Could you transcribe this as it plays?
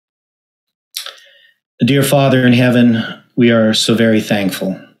Dear Father in heaven, we are so very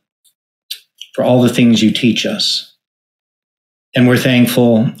thankful for all the things you teach us. And we're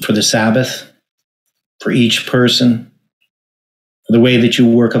thankful for the Sabbath, for each person, for the way that you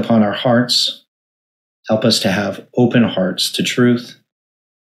work upon our hearts. Help us to have open hearts to truth.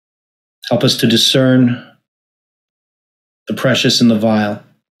 Help us to discern the precious and the vile,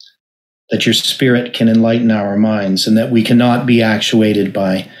 that your Spirit can enlighten our minds and that we cannot be actuated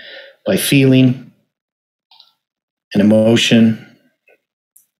by feeling and emotion,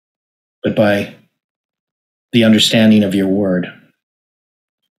 but by the understanding of your word.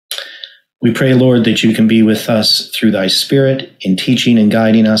 We pray, Lord, that you can be with us through thy Spirit in teaching and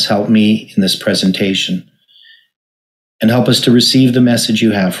guiding us. Help me in this presentation and help us to receive the message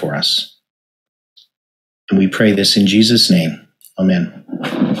you have for us. And we pray this in Jesus' name. Amen.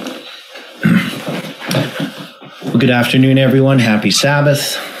 Well, good afternoon, everyone. Happy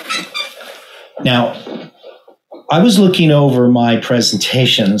Sabbath. Now, I was looking over my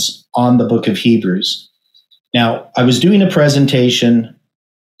presentations on the book of Hebrews. Now, I was doing a presentation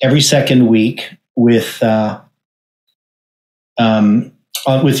every second week with the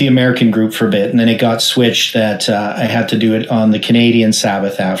American group for a bit, and then it got switched that I had to do it on the Canadian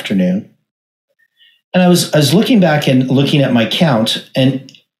Sabbath afternoon. And I was looking back and looking at my count,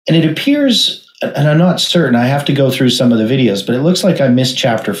 and it appears, and I'm not certain, I have to go through some of the videos, but it looks like I missed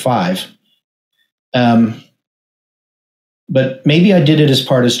chapter 5. But maybe I did it as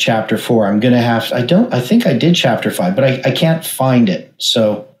part of chapter 4. I think I did chapter 5, but I can't find it.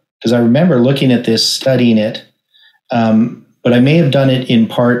 So, because I remember looking at this, studying it, but I may have done it in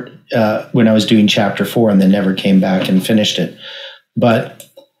part when I was doing chapter 4 and then never came back and finished it. But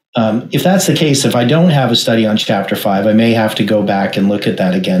if that's the case, if I don't have a study on chapter 5, I may have to go back and look at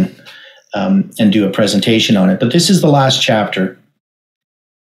that again and do a presentation on it. But this is the last chapter.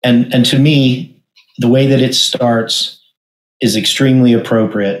 And to me, the way that it starts is extremely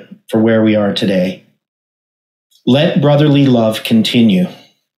appropriate for where we are today. Let brotherly love continue.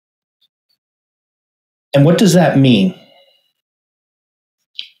 And what does that mean?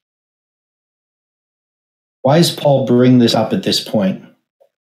 Why does Paul bring this up at this point?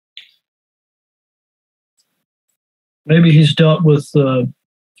 Maybe he's dealt with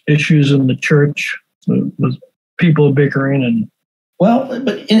issues in the church with people bickering and. Well,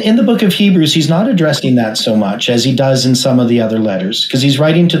 but in the book of Hebrews, he's not addressing that so much as he does in some of the other letters, because he's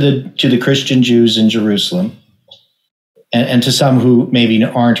writing to the Christian Jews in Jerusalem and to some who maybe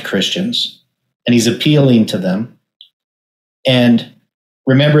aren't Christians, and he's appealing to them. And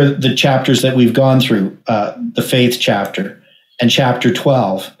remember the chapters that we've gone through, the faith chapter and chapter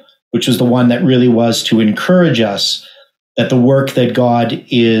 12, which was the one that really was to encourage us that the work that God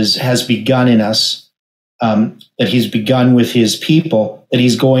has begun in us, that he's begun with his people, that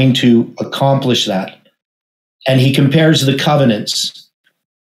he's going to accomplish that. And he compares the covenants,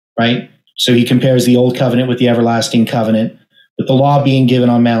 right? So he compares the old covenant with the everlasting covenant, with the law being given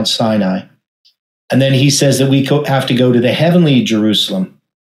on Mount Sinai. And then he says that we have to go to the heavenly Jerusalem,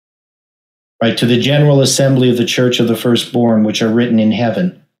 right? To the general assembly of the church of the firstborn, which are written in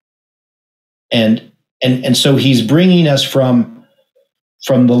heaven. And so he's bringing us from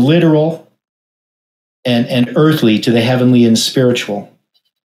the literal and earthly to the heavenly and spiritual.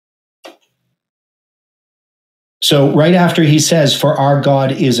 So right after he says, for our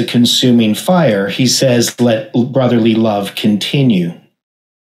God is a consuming fire, he says, let brotherly love continue.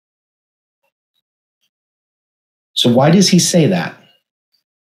 So why does he say that?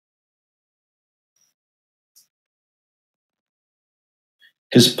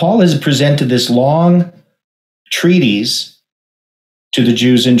 Because Paul has presented this long treatise to the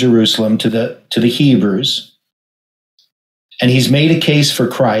Jews in Jerusalem, to the Hebrews. And he's made a case for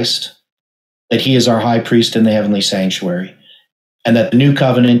Christ, that he is our high priest in the heavenly sanctuary, and that the new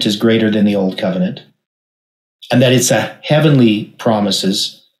covenant is greater than the old covenant, and that it's a heavenly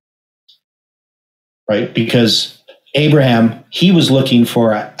promises, right? Because Abraham, he was looking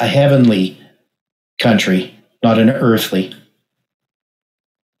for a heavenly country, not an earthly.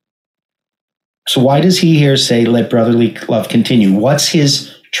 So why does he here say, let brotherly love continue? What's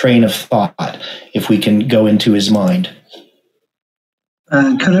his train of thought, if we can go into his mind?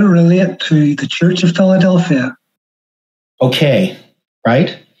 Could it relate to the Church of Philadelphia? Okay,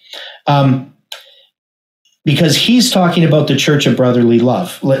 right? Because he's talking about the church of brotherly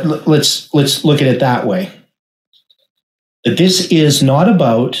love. Let's look at it that way. That this is not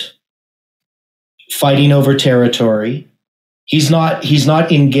about fighting over territory. He's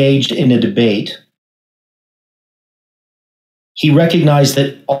not engaged in a debate. He recognized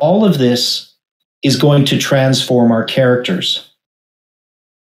that all of this is going to transform our characters.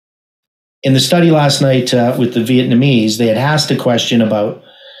 in the study last night with the Vietnamese, they had asked a question about,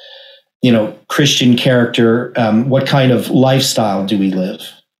 Christian character. What kind of lifestyle do we live?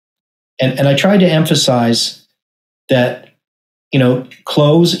 And I tried to emphasize that,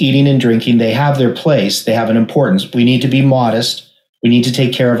 clothes, eating, and drinking, they have their place. They have an importance. We need to be modest. We need to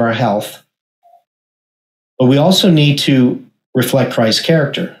take care of our health. But we also need to reflect Christ's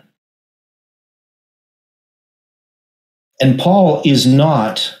character. And Paul is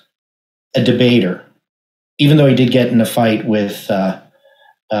not a debater, even though he did get in a fight with,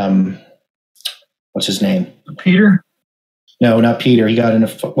 what's his name? Peter? No, not Peter. He got in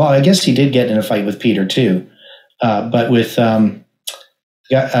well, I guess he did get in a fight with Peter too. But with the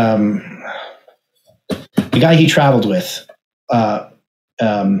guy he traveled with.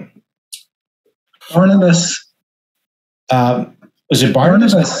 Barnabas. Was it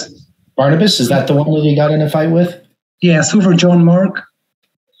Barnabas? Barnabas? Is that the one that he got in a fight with? Yes, over John Mark.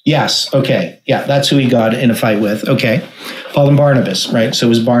 Yes. Okay. Yeah, that's who he got in a fight with. Okay. Paul and Barnabas, right? So it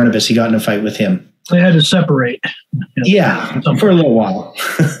was Barnabas. He got in a fight with him. They had to separate. Yeah, for a little while.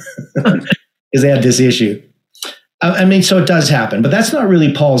 Because they had this issue. So it does happen. But that's not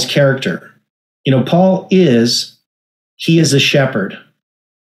really Paul's character. Paul is a shepherd.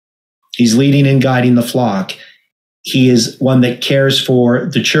 He's leading and guiding the flock. He is one that cares for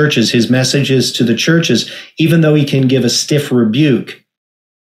the churches. His messages to the churches, even though he can give a stiff rebuke,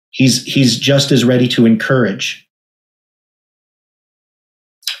 he's just as ready to encourage.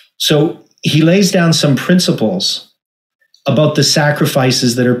 So he lays down some principles about the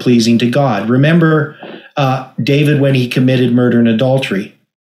sacrifices that are pleasing to God. Remember David when he committed murder and adultery.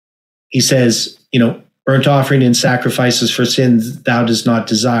 He says, burnt offering and sacrifices for sins thou dost not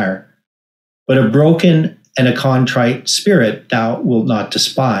desire, but a broken and a contrite spirit thou wilt not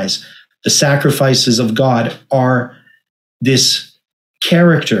despise. The sacrifices of God are this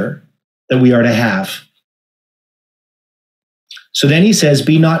character that we are to have. So then he says,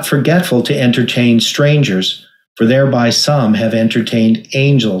 be not forgetful to entertain strangers, for thereby some have entertained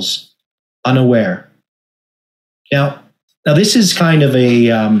angels unaware. Now this is kind of a,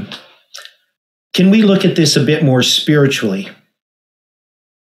 can we look at this a bit more spiritually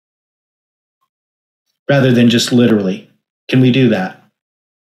rather than just literally? Can we do that?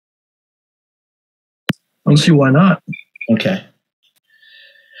 I don't see why not. Okay.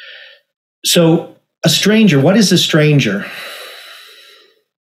 So a stranger, what is a stranger?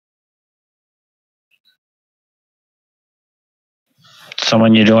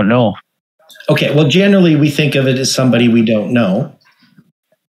 Someone you don't know. Okay, well, generally we think of it as somebody we don't know.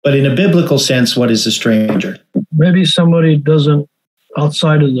 But in a biblical sense, what is a stranger? Maybe somebody doesn't,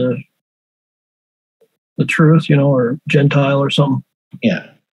 outside of the truth, or Gentile or something. Yeah.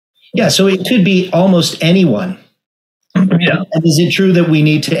 Yeah, so it could be almost anyone. Yeah. And is it true that we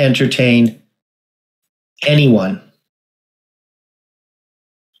need to entertain anyone?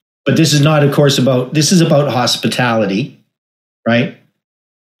 But this is not, of course, this is about hospitality, right?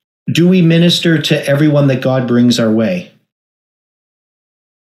 Do we minister to everyone that God brings our way?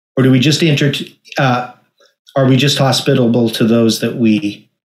 Or do we just are we just hospitable to those that we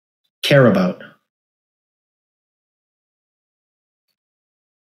care about?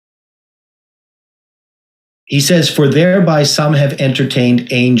 He says, for thereby some have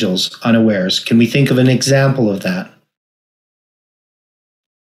entertained angels unawares. Can we think of an example of that?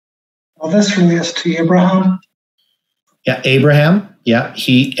 Well, this relates to Abraham. Yeah, Abraham. Yeah,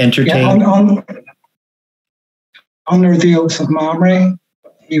 he entertained. Yeah, under the oaths of Mamre,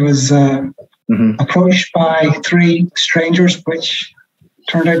 he was approached by 3 strangers, which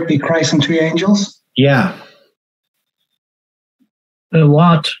turned out to be Christ and 2 angels. Yeah. And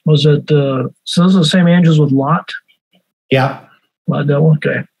Lot, was it, so those are the same angels with Lot? Yeah. Lot devil,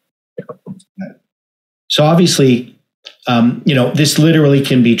 okay. So obviously, this literally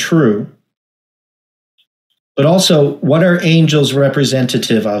can be true. But also, what are angels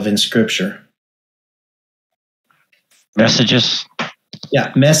representative of in Scripture? Messages.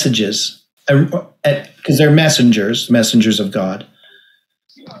 Yeah, messages. Because they're messengers of God.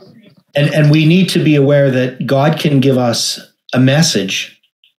 And we need to be aware that God can give us a message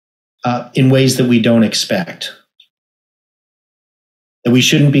in ways that we don't expect. That we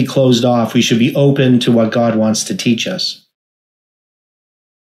shouldn't be closed off. We should be open to what God wants to teach us.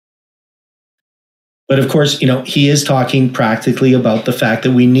 But of course, he is talking practically about the fact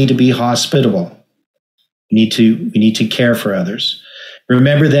that we need to be hospitable. We need to care for others.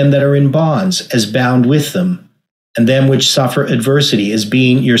 Remember them that are in bonds as bound with them, and them which suffer adversity as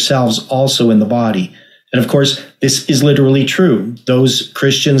being yourselves also in the body. And of course, this is literally true. Those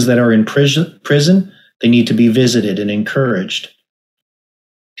Christians that are in prison, they need to be visited and encouraged.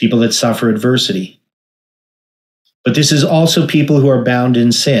 people that suffer adversity. But this is also people who are bound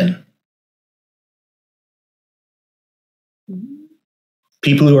in sin.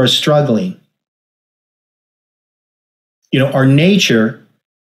 People who are struggling. Our nature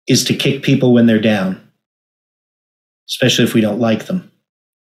is to kick people when they're down, especially if we don't like them.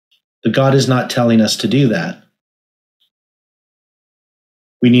 But God is not telling us to do that.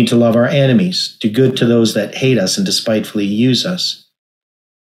 We need to love our enemies, do good to those that hate us and despitefully use us.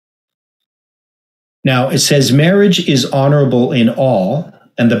 Now, it says, marriage is honorable in all,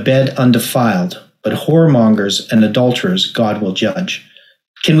 and the bed undefiled, but whoremongers and adulterers God will judge.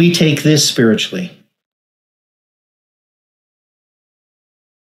 Can we take this spiritually?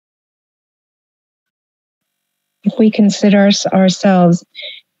 If we consider ourselves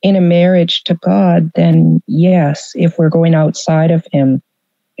in a marriage to God, then yes, if we're going outside of Him.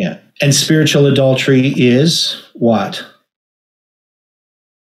 Yeah. And spiritual adultery is what?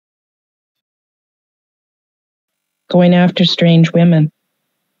 Going after strange women.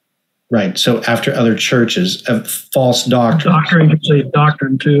 Right. So after other churches of false doctrine. Doctrine, you could say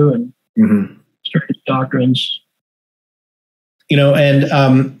doctrine too, and strange doctrines.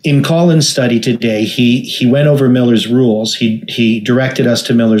 And in Colin's study today, he went over Miller's rules. He directed us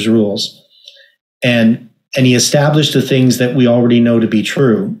to Miller's rules, and he established the things that we already know to be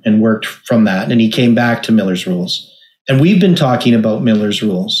true and worked from that. And he came back to Miller's rules, and we've been talking about Miller's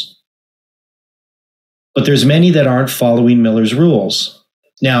rules, but there's many that aren't following Miller's rules.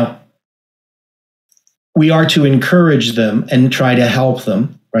 Now, we are to encourage them and try to help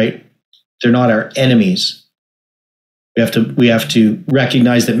them. Right? They're not our enemies. We have to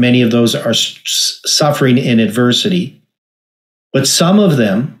recognize that many of those are suffering in adversity, but some of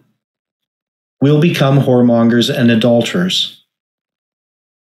them will become whoremongers and adulterers.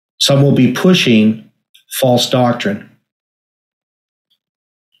 Some will be pushing false doctrine.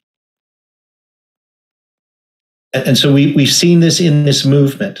 And so we've seen this in this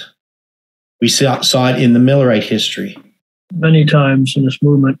movement. We saw it in the Millerite history. Many times in this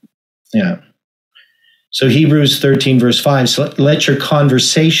movement. Yeah. So Hebrews 13, verse 5, so let your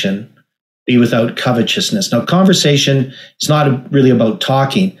conversation be without covetousness. Now, conversation is not really about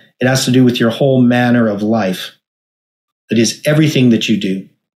talking. It has to do with your whole manner of life. That is everything that you do.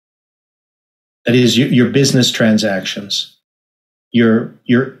 That is your business transactions, your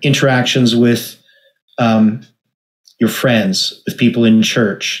interactions with your friends, with people in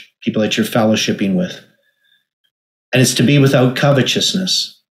church, people that you're fellowshipping with. And it's to be without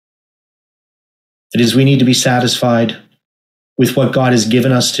covetousness. It is we need to be satisfied with what God has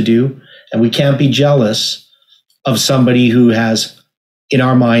given us to do, and we can't be jealous of somebody who has, in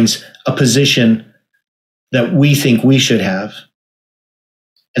our minds, a position that we think we should have.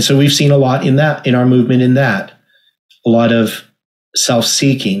 And so we've seen a lot in that, in our movement in that, a lot of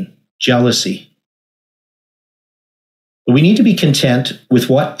self-seeking, jealousy. But we need to be content with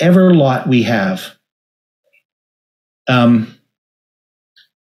whatever lot we have.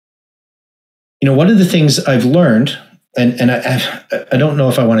 One of the things I've learned, and I don't know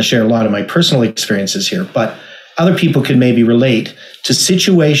if I want to share a lot of my personal experiences here, but other people could maybe relate to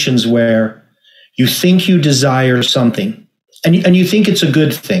situations where you think you desire something, and you think it's a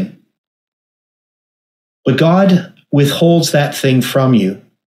good thing, but God withholds that thing from you.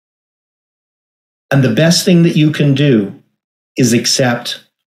 And the best thing that you can do is accept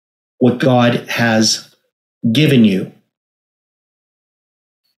what God has given you.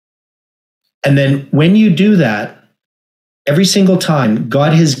 And then when you do that, every single time,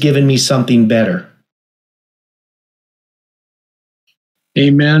 God has given me something better.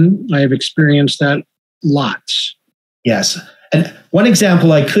 Amen. I have experienced that lots. Yes. And one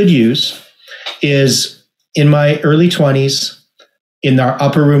example I could use is in my early 20s, in our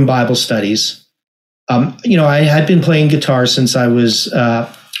upper room Bible studies. I had been playing guitar since I was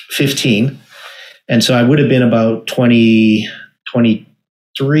 15. And so I would have been about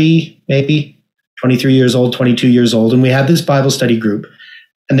 23, maybe 23 years old, 22 years old. And we had this Bible study group.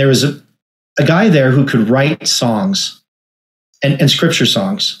 And there was a guy there who could write songs and scripture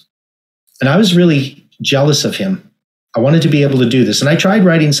songs. And I was really jealous of him. I wanted to be able to do this. And I tried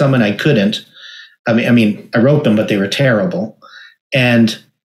writing some and I couldn't. I mean, I wrote them, but they were terrible. And,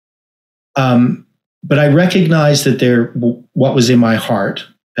 but I recognized that what was in my heart,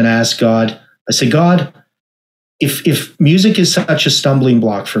 and I asked God, I said, God, if music is such a stumbling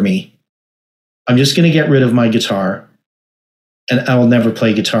block for me, I'm just going to get rid of my guitar and I will never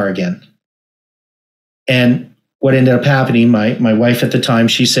play guitar again. And what ended up happening, my wife at the time,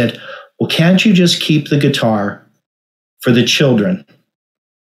 she said, well, can't you just keep the guitar for the children?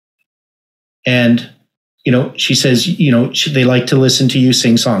 And she says, they like to listen to you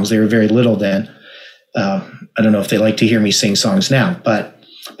sing songs. They were very little then. I don't know if they like to hear me sing songs now, but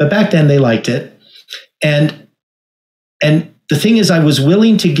back then they liked it. And the thing is, I was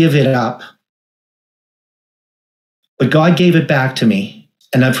willing to give it up, but God gave it back to me.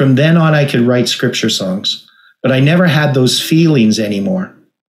 And from then on, I could write scripture songs, but I never had those feelings anymore.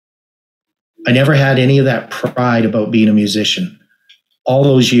 I never had any of that pride about being a musician all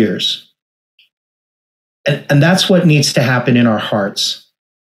those years. And that's what needs to happen in our hearts.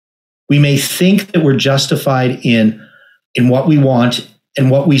 We may think that we're justified in what we want and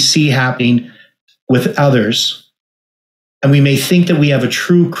what we see happening with others. And we may think that we have a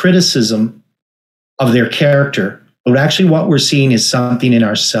true criticism of their character, but actually what we're seeing is something in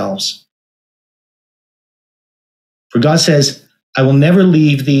ourselves. For God says, I will never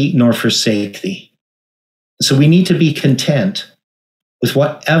leave thee nor forsake thee. So we need to be content with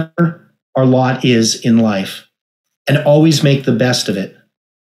whatever our lot is in life and always make the best of it.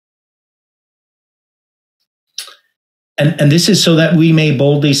 And this is so that we may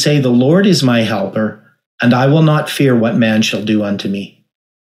boldly say, the Lord is my helper, and I will not fear what man shall do unto me.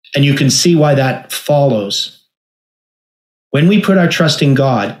 And you can see why that follows. When we put our trust in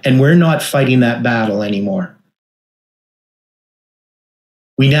God and we're not fighting that battle anymore,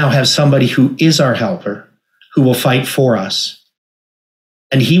 we now have somebody who is our helper, who will fight for us.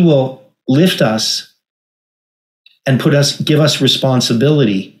 And he will lift us and give us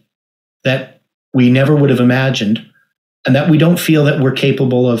responsibility that we never would have imagined, and that we don't feel that we're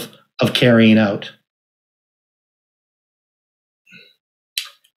capable of carrying out.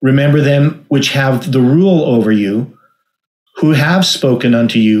 Remember them which have the rule over you, who have spoken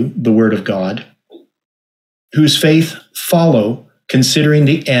unto you the word of God, whose faith follow, considering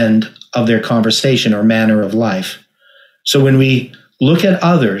the end of their conversation or manner of life. So when we look at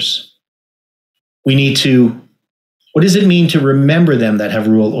others, we need to, what does it mean to remember them that have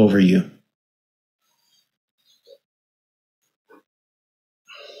rule over you?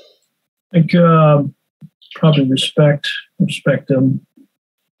 I think probably respect them.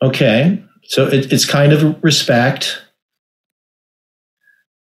 Okay, so it's kind of respect.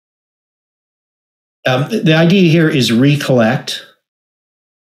 The idea here is recollect,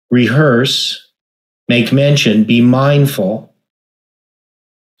 rehearse, make mention, be mindful.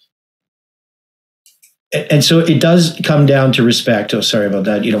 And so it does come down to respect. Oh, sorry about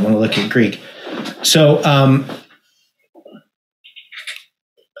that. You don't want to look at Greek. So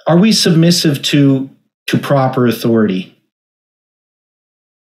are we submissive to proper authority?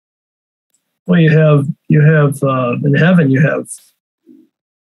 Well, you have in heaven, you have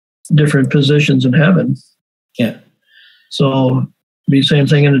different positions in heaven. Yeah. So be the same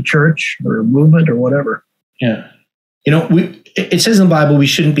thing in a church or a movement or whatever. Yeah. It says in the Bible we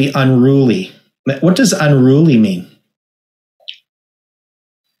shouldn't be unruly. What does unruly mean?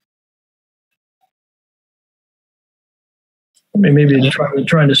 I mean, maybe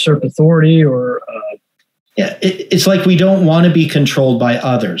trying to usurp authority or. Yeah, it's like we don't want to be controlled by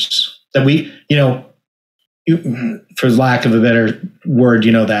others. That we, for lack of a better word,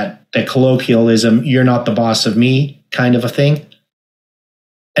 that colloquialism, you're not the boss of me kind of a thing.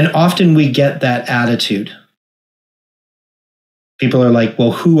 And often we get that attitude. People are like,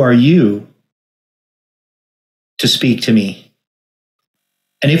 well, who are you to speak to me?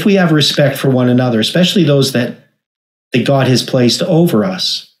 And if we have respect for one another, especially those that God has placed over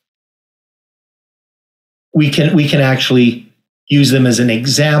us, we can actually use them as an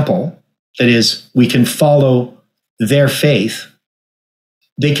example. That is, we can follow their faith.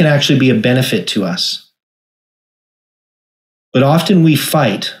 They can actually be a benefit to us. But often we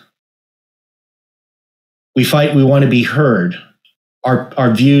fight. We want to be heard.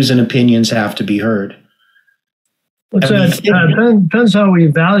 Our views and opinions have to be heard. Depends how we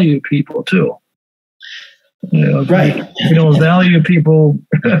value people too. Right. We don't value people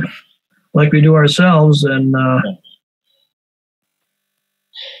like we do ourselves, and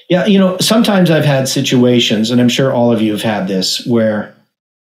yeah, sometimes I've had situations, and I'm sure all of you have had this, where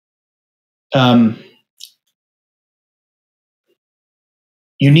you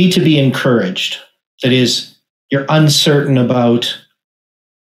need to be encouraged. That is, you're uncertain about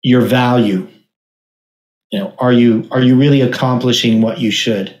your value. Are you really accomplishing what you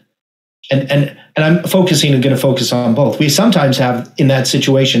should? And I'm going to focus on both. We sometimes have, in that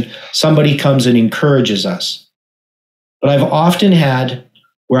situation, somebody comes and encourages us. But I've often had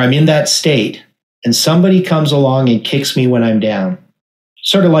where I'm in that state and somebody comes along and kicks me when I'm down,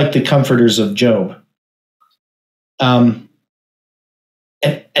 sort of like the comforters of Job. And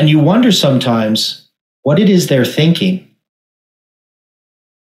you wonder sometimes what it is they're thinking.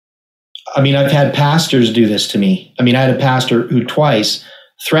 I mean, I've had pastors do this to me. I mean, I had a pastor who twice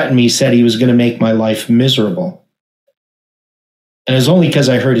threatened me, said he was going to make my life miserable. And it was only because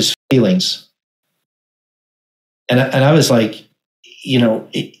I hurt his feelings. And I was like, you know,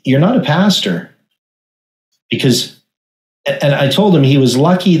 you're not a pastor. Because, and I told him he was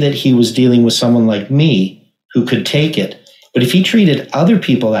lucky that he was dealing with someone like me who could take it. But if he treated other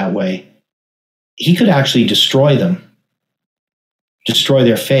people that way, he could actually destroy them, destroy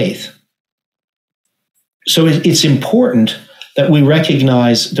their faith. So it's important that we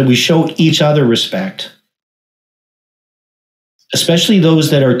recognize that we show each other respect, especially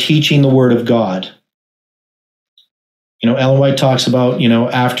those that are teaching the Word of God. You know, Ellen White talks about, you know,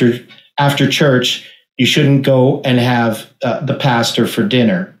 after church, you shouldn't go and have the pastor for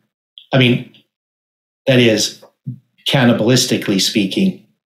dinner. I mean, that is cannibalistically speaking,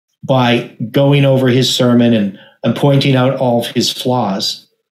 by going over his sermon and pointing out all of his flaws,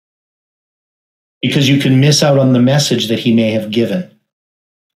 because you can miss out on the message that he may have given.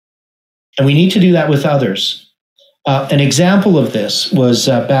 And we need to do that with others. An example of this was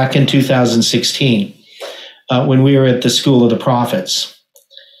back in 2016, when we were at the School of the Prophets.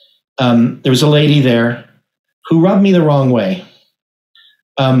 There was a lady there who rubbed me the wrong way.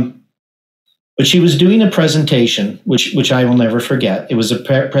 But she was doing a presentation, which I will never forget. It was a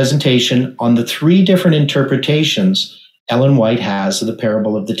presentation on the 3 different interpretations Ellen White has of the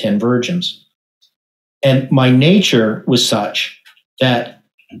parable of the 10 virgins. And my nature was such that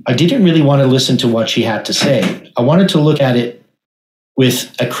I didn't really want to listen to what she had to say. I wanted to look at it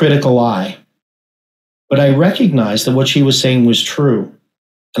with a critical eye. But I recognized that what she was saying was true.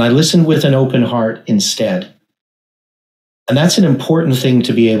 And I listened with an open heart instead. And that's an important thing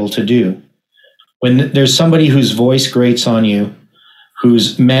to be able to do. When there's somebody whose voice grates on you,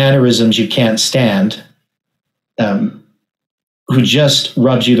 whose mannerisms you can't stand, who just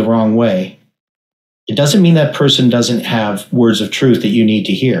rubs you the wrong way, it doesn't mean that person doesn't have words of truth that you need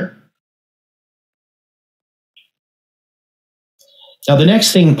to hear. Now, the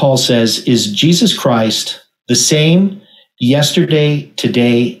next thing Paul says is Jesus Christ, the same yesterday,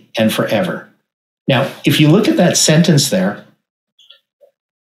 today, and forever. Now, if you look at that sentence there,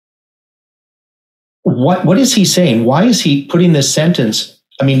 what is he saying? Why is he putting this sentence?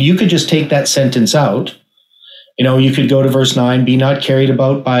 I mean, you could just take that sentence out. You know, you could go to verse 9, be not carried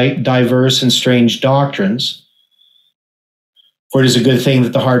about by diverse and strange doctrines. For it is a good thing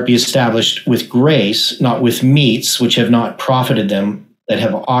that the heart be established with grace, not with meats, which have not profited them that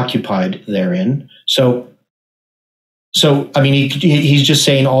have occupied therein. So I mean, he's just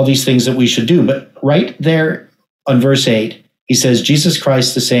saying all these things that we should do. But right there on verse 8, he says, Jesus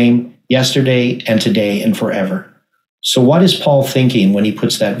Christ the same yesterday and today and forever. So what is Paul thinking when he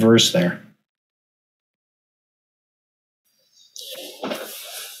puts that verse there?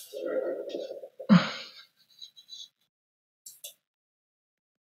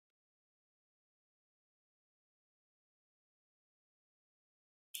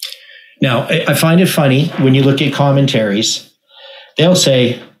 Now, I find it funny when you look at commentaries, they'll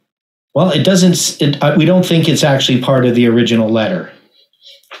say, well, we don't think it's actually part of the original letter.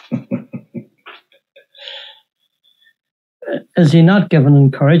 Is he not given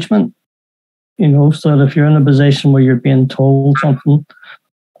encouragement? You know, so that if you're in a position where you're being told something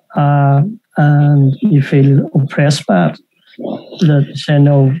and you feel oppressed by it, that you say,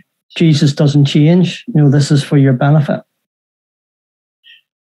 no, Jesus doesn't change. You know, this is for your benefit.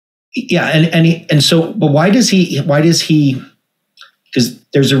 Yeah, and so, but why does he? Because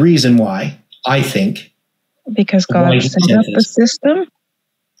there's a reason why, I think. Because God set up the system.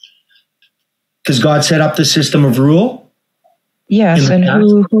 Because God set up the system of rule. Yes, and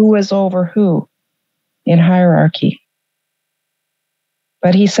who is over who in hierarchy.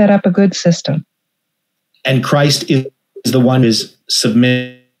 But he set up a good system. And Christ is the one who is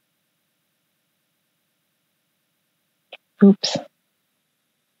submitted. Oops.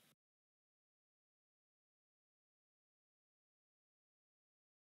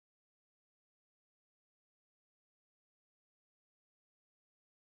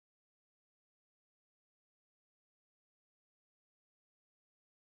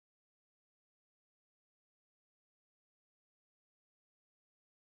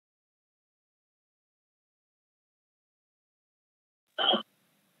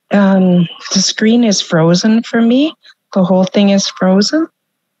 The screen is frozen for me. The whole thing is frozen.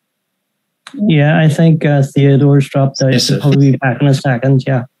 Yeah, I think Theodore's dropped out. He'll probably be back in a second.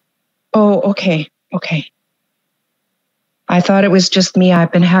 Yeah. Oh, okay. I thought it was just me.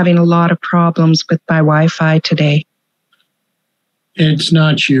 I've been having a lot of problems with my Wi-Fi today. It's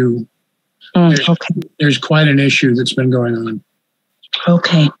not you. Okay. There's quite an issue that's been going on.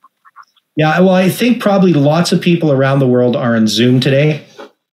 Okay. Yeah, well, I think probably lots of people around the world are on Zoom today.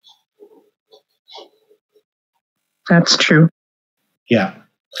 That's true. Yeah.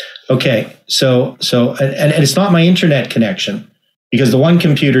 Okay. So, and it's not my internet connection, because the one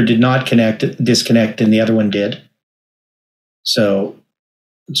computer did not disconnect, and the other one did. So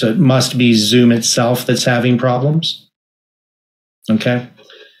it must be Zoom itself that's having problems. Okay.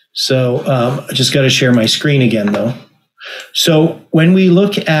 So I just got to share my screen again, though. So when we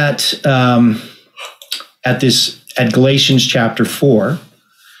look at Galatians chapter 4,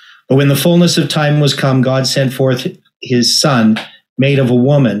 but when the fullness of time was come, God sent forth his Son, made of a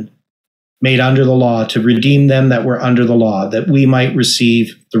woman, made under the law, to redeem them that were under the law, that we might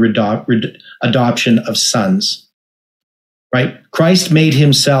receive the adoption of sons. Right? Christ made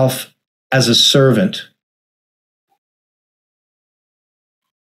himself as a servant.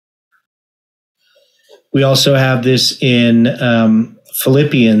 We also have this in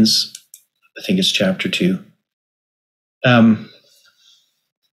Philippians, I think it's chapter 2.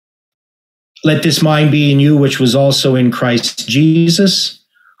 Let this mind be in you, which was also in Christ Jesus,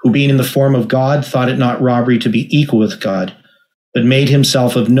 who being in the form of God, thought it not robbery to be equal with God, but made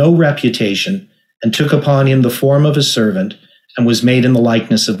himself of no reputation, and took upon him the form of a servant, and was made in the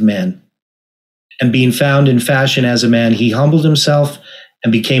likeness of men. And being found in fashion as a man, he humbled himself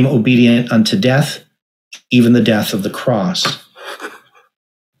and became obedient unto death, even the death of the cross.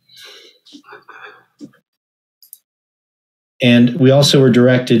 And we also were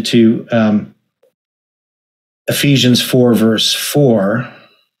directed to Ephesians 4, verse 4.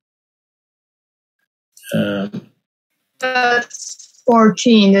 That's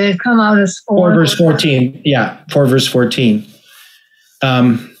 14. Did it come out as 4? 4 verse 14. Yeah, 4 verse 14.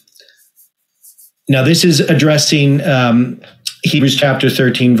 Now, this is addressing Hebrews chapter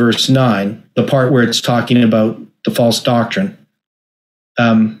 13, verse 9, the part where it's talking about the false doctrine.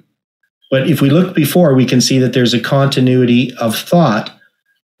 But if we look before, we can see that there's a continuity of thought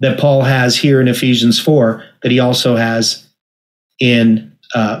that Paul has here in Ephesians 4 that he also has in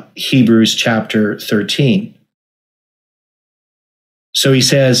Hebrews chapter 13. So he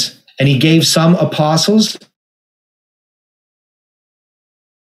says, and he gave some apostles.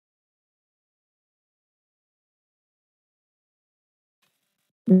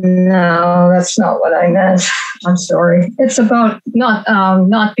 No, that's not what I meant. I'm sorry. It's about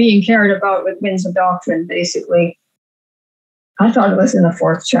not being cared about with winds of doctrine, basically. I thought it was in the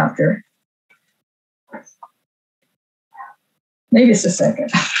 4th chapter. Maybe it's the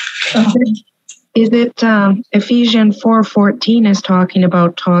 2nd. Is it Ephesians 4:14 is talking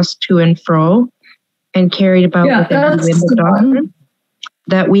about tossed to and fro and carried about with every wind of doctrine?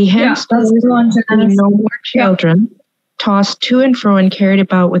 That we henceforth be no more children, tossed to and fro and carried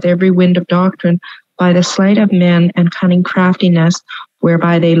about with every wind of doctrine by the sleight of men and cunning craftiness,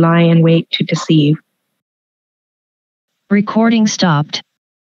 whereby they lie in wait to deceive. Recording stopped.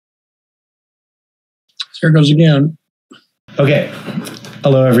 There it goes again. Okay.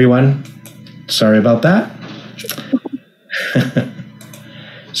 Hello, everyone. Sorry about that.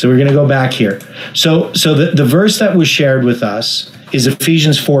 So we're going to go back here. So the verse that was shared with us is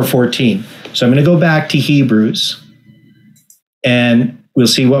Ephesians 4:14. So I'm going to go back to Hebrews, and we'll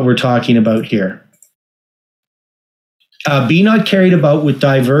see what we're talking about here. Be not carried about with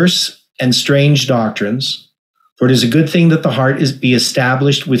diverse and strange doctrines, for it is a good thing that the heart be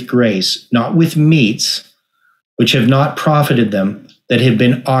established with grace, not with meats, which have not profited them that have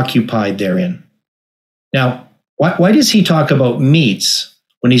been occupied therein. Now, why does he talk about meats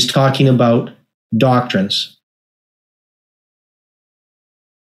when he's talking about doctrines?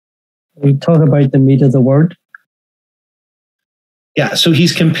 We talk about the meat of the word. Yeah, so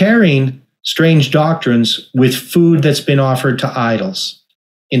he's comparing strange doctrines with food that's been offered to idols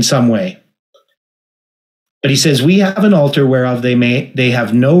in some way. But he says, we have an altar whereof they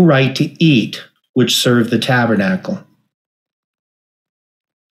have no right to eat, which serve the tabernacle.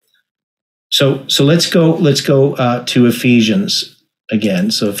 So let's go to Ephesians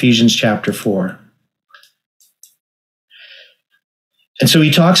again. So Ephesians chapter 4. And so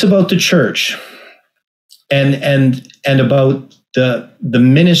he talks about the church and about the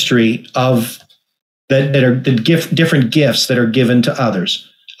ministry of that are the different gifts that are given to others: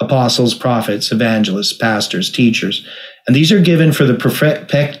 apostles, prophets, evangelists, pastors, teachers. And these are given for the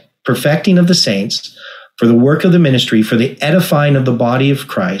perfecting of the saints, for the work of the ministry, for the edifying of the body of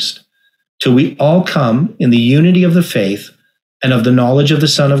Christ, till we all come in the unity of the faith and of the knowledge of the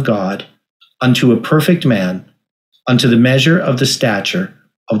Son of God, unto a perfect man, unto the measure of the stature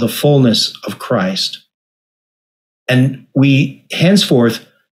of the fullness of Christ. And we henceforth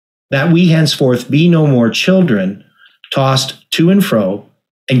be no more children, tossed to and fro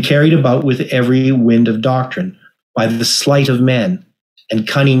and carried about with every wind of doctrine, by the sleight of men and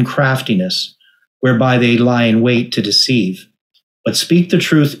cunning craftiness, whereby they lie in wait to deceive. But speak the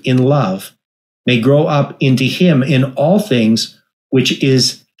truth in love, may grow up into him in all things, which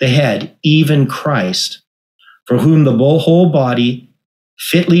is the head, even Christ, for whom the whole body,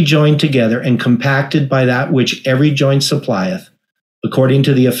 fitly joined together and compacted by that which every joint supplieth, according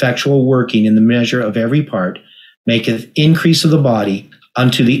to the effectual working in the measure of every part, maketh increase of the body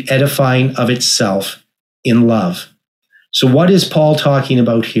unto the edifying of itself in love. So what is Paul talking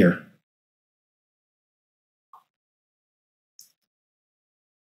about here?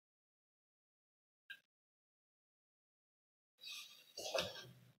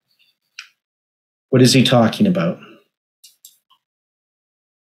 What is he talking about?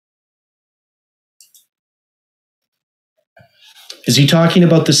 Is he talking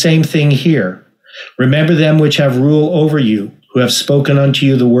about the same thing here? Remember them which have rule over you, who have spoken unto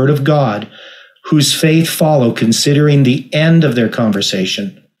you the word of God, whose faith follow, considering the end of their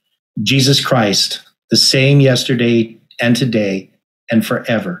conversation, Jesus Christ, the same yesterday and today and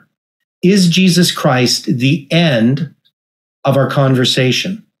forever. Is Jesus Christ the end of our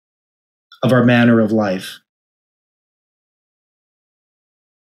conversation, of our manner of life?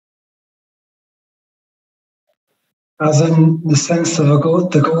 As in the sense of the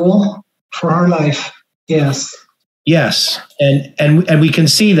goal for our life, yes. Yes, and we can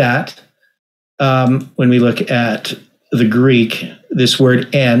see that when we look at the Greek, this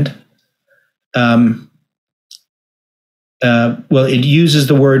word "end." It uses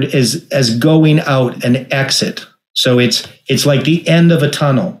the word as going out, an exit. So it's like the end of a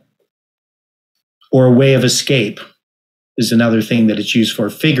tunnel, or a way of escape is another thing that it's used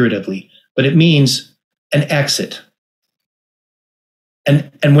for figuratively, but it means an exit.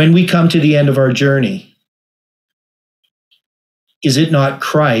 And when we come to the end of our journey, is it not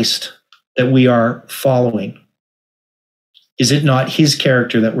Christ that we are following? Is it not his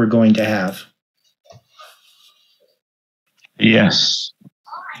character that we're going to have? Yes.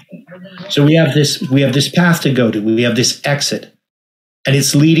 So we have this path to go to. We have this exit, and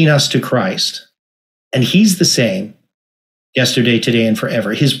it's leading us to Christ. And he's the same yesterday, today, and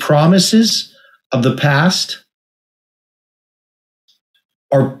forever. His promises of the past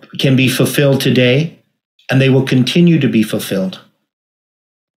can be fulfilled today, and they will continue to be fulfilled.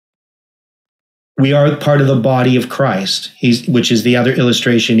 We are part of the body of Christ, which is the other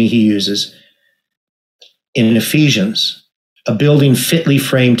illustration he uses in Ephesians, a building fitly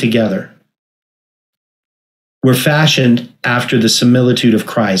framed together. We're fashioned after the similitude of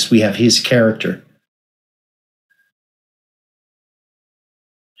Christ. We have his character.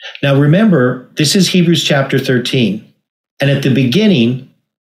 Now remember, this is Hebrews chapter 13. And at the beginning,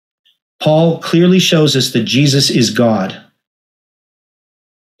 Paul clearly shows us that Jesus is God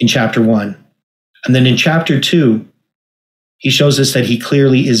in chapter 1. And then in chapter 2, he shows us that he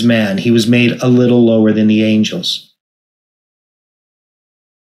clearly is man. He was made a little lower than the angels.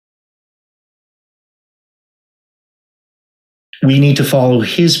 We need to follow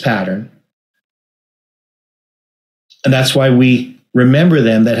his pattern. And that's why we remember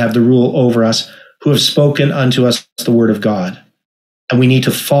them that have the rule over us, who have spoken unto us the word of God. And we need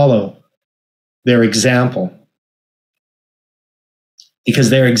to follow their example,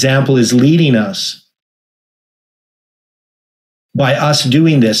 because their example is leading us. By us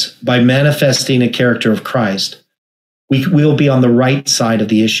doing this, by manifesting a character of Christ, we will be on the right side of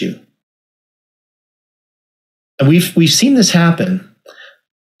the issue. And we've seen this happen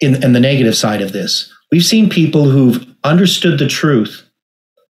in the negative side of this. We've seen people who've understood the truth,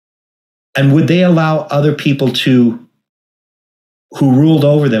 and would they allow other people who ruled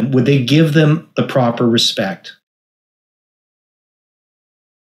over them, would they give them the proper respect?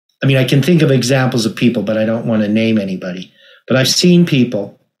 I mean, I can think of examples of people, but I don't want to name anybody. But I've seen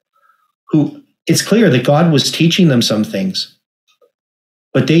people who, it's clear that God was teaching them some things,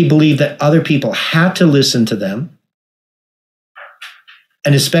 but they believed that other people had to listen to them.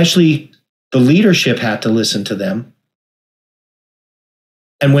 And especially the leadership had to listen to them.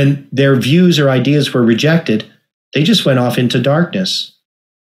 And when their views or ideas were rejected, they just went off into darkness.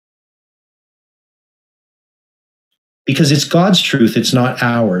 Because it's God's truth, it's not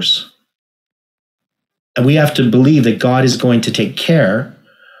ours. And we have to believe that God is going to take care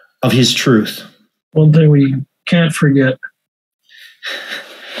of his truth. One thing we can't forget.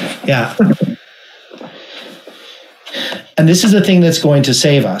 Yeah. And this is the thing that's going to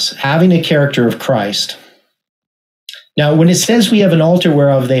save us, having a character of Christ. Now, when it says we have an altar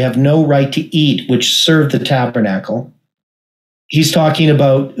whereof they have no right to eat, which served the tabernacle, he's talking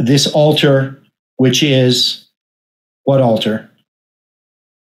about this altar, which is what altar?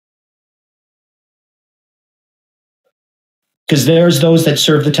 because there's those that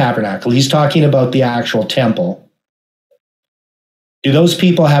serve the tabernacle. He's talking about the actual temple. Do those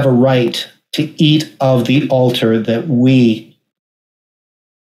people have a right to eat of the altar that we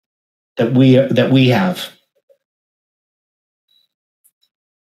have?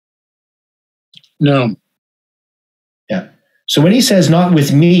 No. Yeah. So when he says not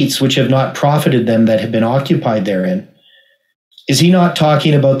with meats which have not profited them that have been occupied therein, is he not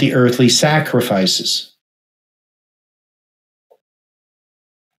talking about the earthly sacrifices?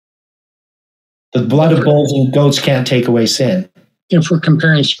 The blood of bulls and goats can't take away sin. If we're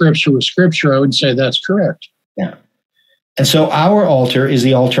comparing scripture with scripture, I would say that's correct. Yeah. And so our altar is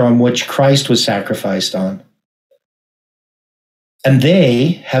the altar on which Christ was sacrificed on. And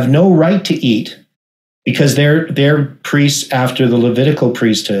they have no right to eat because they're priests after the Levitical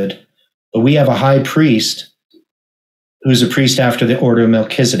priesthood. But we have a high priest who's a priest after the order of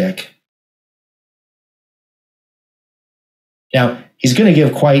Melchizedek. Now, he's going to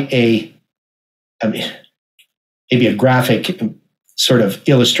give quite maybe a graphic sort of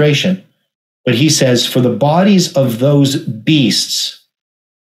illustration, but he says, for the bodies of those beasts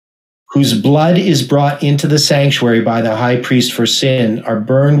whose blood is brought into the sanctuary by the high priest for sin are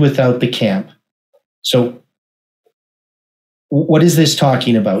burned without the camp. So what is this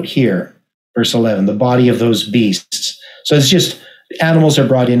talking about here? Verse 11, the body of those beasts. So it's just animals are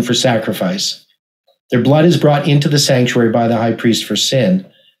brought in for sacrifice. Their blood is brought into the sanctuary by the high priest for sin.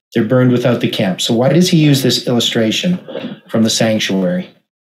 They're burned without the camp. So why does he use this illustration from the sanctuary?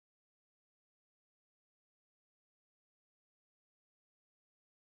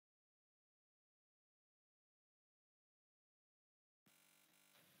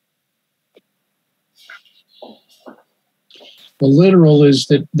 The literal is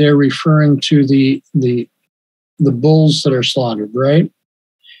that they're referring to the bulls that are slaughtered, right?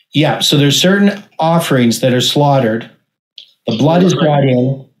 Yeah, so there's certain offerings that are slaughtered. The blood is brought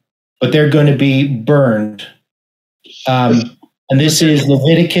in, but they're going to be burned. And this is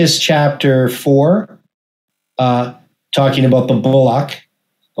Leviticus chapter 4, talking about the bullock.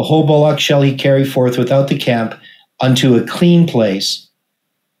 The whole bullock shall he carry forth without the camp unto a clean place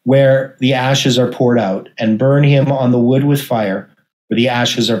where the ashes are poured out, and burn him on the wood with fire, where the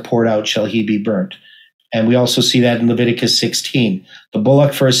ashes are poured out shall he be burnt. And we also see that in Leviticus 16. The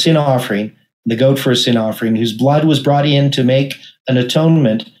bullock for a sin offering, the goat for a sin offering, whose blood was brought in to make an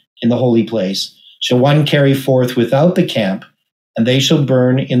atonement in the holy place, shall one carry forth without the camp, and they shall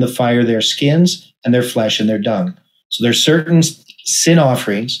burn in the fire their skins and their flesh and their dung. So there's certain sin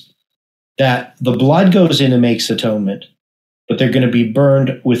offerings that the blood goes in and makes atonement, but they're going to be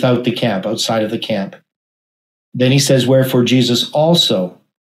burned without the camp, outside of the camp. Then he says, wherefore Jesus also,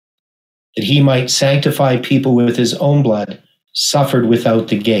 that he might sanctify people with his own blood, suffered without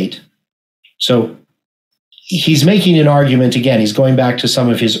the gate. So he's making an argument again. He's going back to some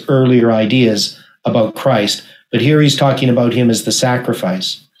of his earlier ideas about Christ, but here he's talking about him as the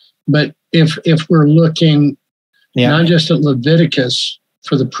sacrifice. But if we're looking not just at Leviticus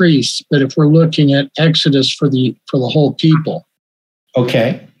for the priests, but if we're looking at Exodus for the whole people,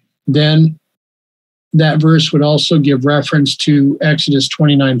 okay, then that verse would also give reference to Exodus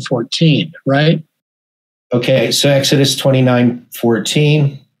 29:14, right? Okay, so Exodus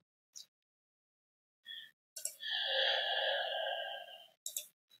 29:14.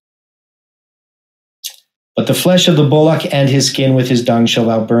 But the flesh of the bullock and his skin with his dung shall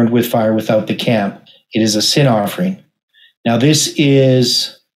thou burn with fire without the camp. It is a sin offering. Now this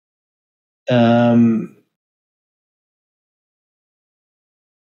is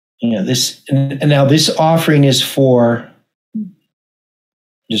this offering is for,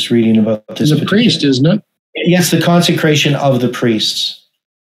 just reading about this. The priest, isn't it? Yes, the consecration of the priests.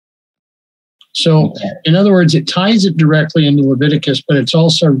 So, in other words, it ties it directly into Leviticus, but it's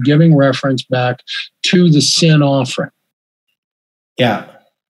also giving reference back to the sin offering. Yeah.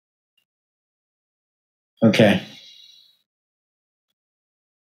 Okay.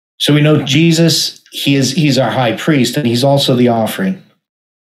 So we know Jesus, he's our high priest, and he's also the offering.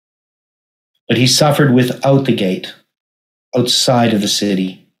 But he suffered without the gate, outside of the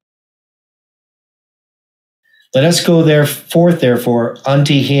city. Let us go forth, therefore,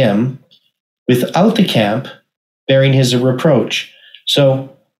 unto him without the camp, bearing his reproach.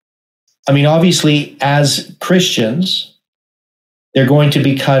 So, I mean, obviously, as Christians, they're going to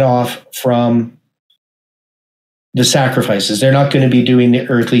be cut off from the sacrifices. They're not going to be doing the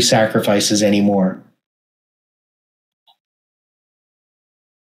earthly sacrifices anymore.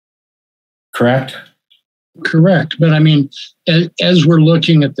 Correct? Correct. But I mean, as we're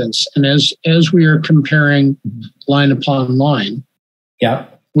looking at this, and as we are comparing line upon line, yeah,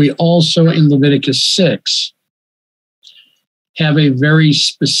 we also in Leviticus 6 have a very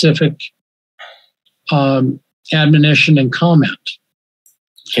specific admonition and comment.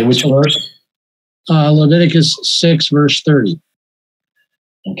 Okay, which verse? Leviticus 6, verse 30.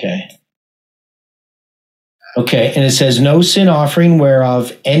 Okay, and it says, no sin offering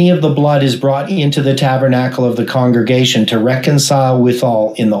whereof any of the blood is brought into the tabernacle of the congregation to reconcile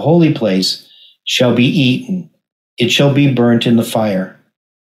withal in the holy place shall be eaten. It shall be burnt in the fire.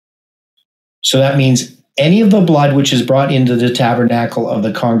 So that means any of the blood which is brought into the tabernacle of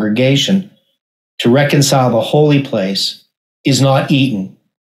the congregation to reconcile the holy place is not eaten.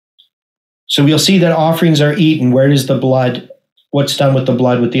 So we'll see that offerings are eaten. Where is the blood? What's done with the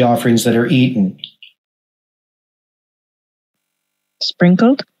blood with the offerings that are eaten?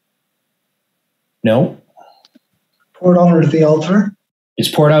 Sprinkled? No. Poured out at the altar. It's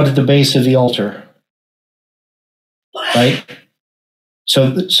poured out at the base of the altar. Right?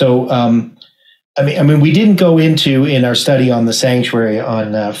 I mean, we didn't go into, in our study on the sanctuary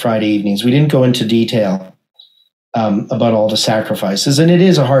on Friday evenings, we didn't go into detail about all the sacrifices, and it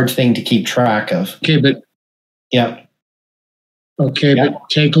is a hard thing to keep track of. Okay, but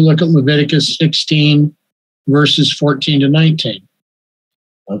take a look at Leviticus 16, verses 14 to 19.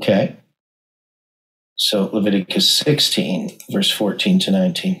 Okay. So Leviticus 16, verse 14 to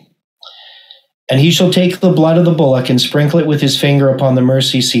 19. And he shall take the blood of the bullock and sprinkle it with his finger upon the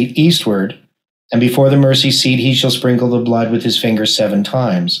mercy seat eastward, and before the mercy seat he shall sprinkle the blood with his finger 7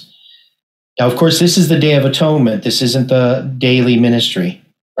 times. Now, of course, this is the Day of Atonement. This isn't the daily ministry,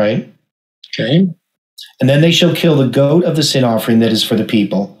 right? Okay. And then they shall kill the goat of the sin offering that is for the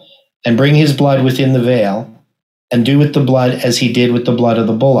people, and bring his blood within the veil, and do with the blood as he did with the blood of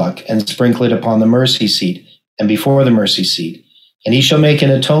the bullock, and sprinkle it upon the mercy seat, and before the mercy seat. And he shall make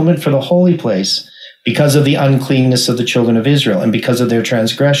an atonement for the holy place, because of the uncleanness of the children of Israel, and because of their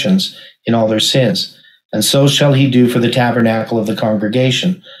transgressions in all their sins. And so shall he do for the tabernacle of the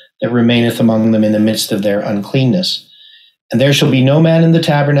congregation, that remaineth among them in the midst of their uncleanness. And there shall be no man in the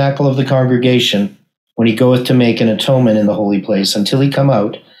tabernacle of the congregation, when he goeth to make an atonement in the holy place, until he come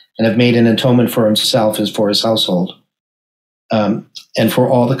out, and have made an atonement for himself as for his household, and for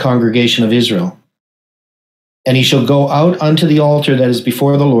all the congregation of Israel. And he shall go out unto the altar that is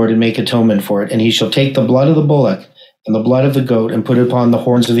before the Lord and make atonement for it. And he shall take the blood of the bullock and the blood of the goat and put it upon the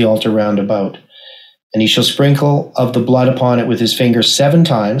horns of the altar round about. And he shall sprinkle of the blood upon it with his finger 7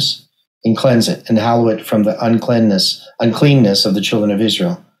 times and cleanse it and hallow it from the uncleanness of the children of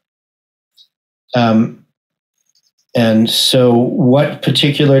Israel. And so what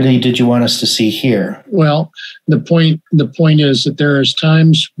particularly did you want us to see here? Well, the point is that there is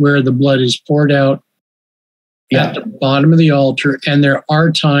times where the blood is poured out at the bottom of the altar, and there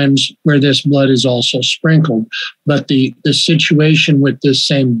are times where this blood is also sprinkled. But the situation with this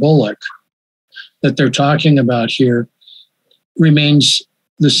same bullock that they're talking about here remains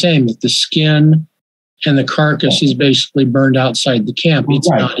the same, that the skin and the carcass is basically burned outside the camp. It's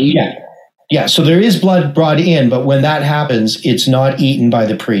not eaten. Yeah, so there is blood brought in, but when that happens, it's not eaten by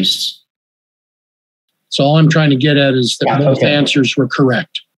the priests. So all I'm trying to get at is that both answers were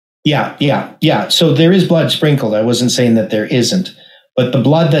correct. Yeah. So there is blood sprinkled. I wasn't saying that there isn't. But the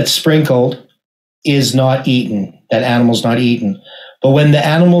blood that's sprinkled is not eaten. That animal's not eaten. But when the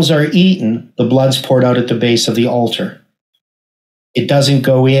animals are eaten, the blood's poured out at the base of the altar. It doesn't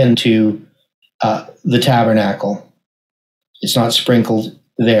go into the tabernacle. It's not sprinkled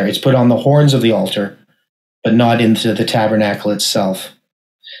there. It's put on the horns of the altar, but not into the tabernacle itself.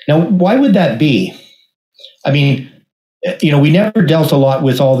 Now, why would that be? I mean, we never dealt a lot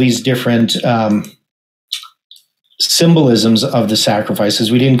with all these different symbolisms of the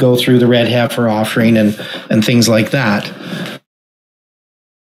sacrifices. We didn't go through the red heifer offering and things like that.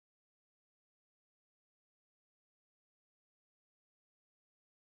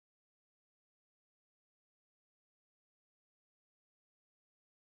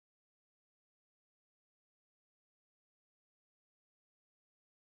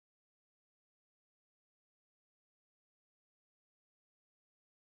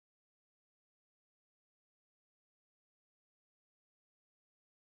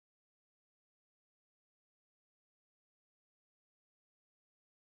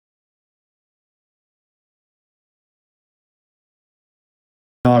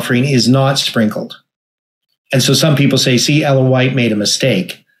 Offering is not sprinkled. And so some people say, see, Ellen White made a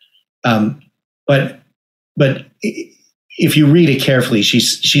mistake. But if you read it carefully,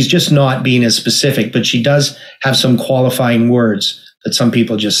 she's just not being as specific, but she does have some qualifying words that some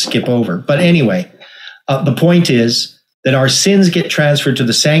people just skip over. But anyway, the point is that our sins get transferred to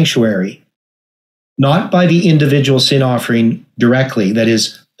the sanctuary, not by the individual sin offering directly, that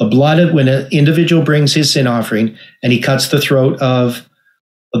is, The blood of, when an individual brings his sin offering and he cuts the throat of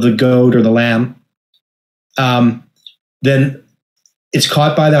the goat or the lamb, then it's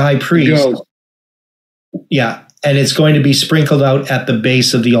caught by the high priest. Goat. Yeah, and it's going to be sprinkled out at the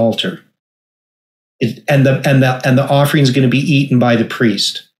base of the altar. And the offering is going to be eaten by the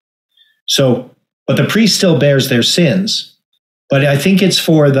priest. So, but the priest still bears their sins. But I think it's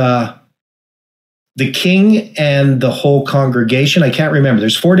for the king and the whole congregation. I can't remember.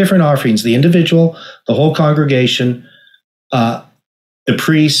 There's 4 different offerings: the individual, the whole congregation, the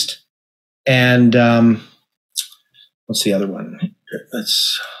priest, and what's the other one?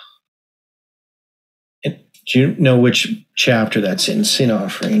 Do you know which chapter that's in? Sin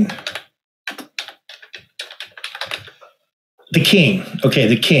offering. The king. Okay,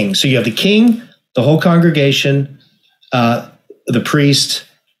 the king. So you have the king, the whole congregation, the priest,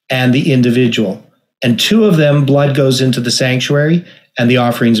 and the individual. And 2 of them, blood goes into the sanctuary and the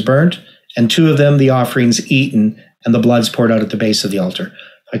offering's burnt. And 2 of them, the offering's eaten and the blood's poured out at the base of the altar.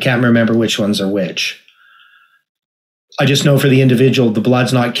 I can't remember which ones are which. I just know for the individual, the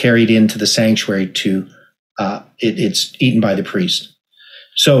blood's not carried into the sanctuary to, it's eaten by the priest.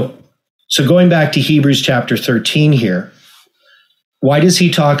 So going back to Hebrews chapter 13 here, why does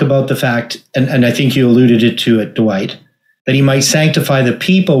he talk about the fact, and I think you alluded to it, Dwight, that he might sanctify the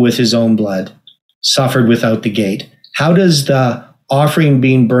people with his own blood, suffered without the gate? How does the offering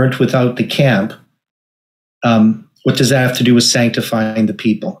being burnt without the camp, what does that have to do with sanctifying the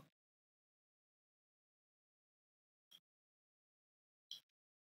people?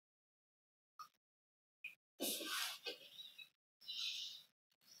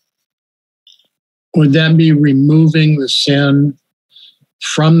 Would that be removing the sin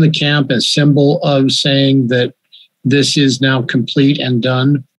from the camp as symbol of saying that this is now complete and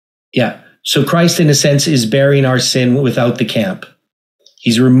done? Yeah. So Christ, in a sense, is bearing our sin without the camp.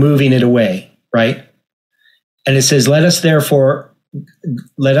 He's removing it away, right? And it says, let us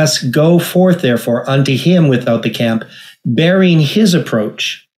go forth, therefore, unto him without the camp, bearing his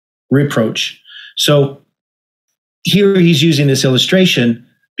reproach. So here he's using this illustration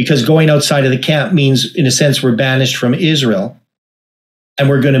because going outside of the camp means, in a sense, we're banished from Israel and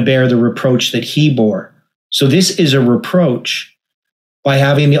we're going to bear the reproach that he bore. So this is a reproach by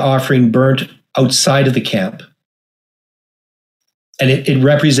having the offering burnt outside of the camp. And it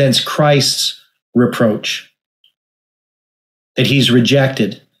represents Christ's reproach, that he's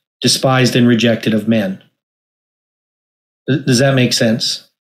rejected, despised and rejected of men. Does that make sense?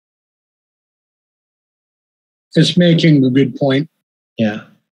 It's making a good point. Yeah.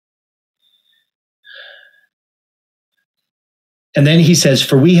 And then he says,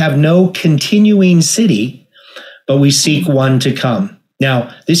 for we have no continuing city, but we seek one to come.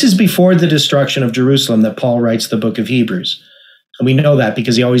 Now, this is before the destruction of Jerusalem that Paul writes the book of Hebrews. And we know that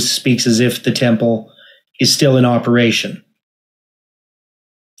because he always speaks as if the temple is still in operation.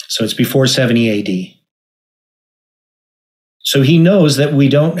 So it's before 70 AD. So he knows that we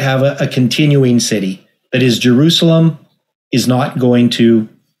don't have a continuing city. That is, Jerusalem is not going to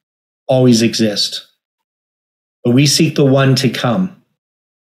always exist. But we seek the one to come,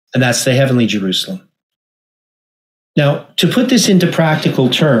 and that's the heavenly Jerusalem. Now, to put this into practical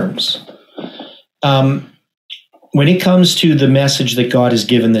terms, when it comes to the message that God has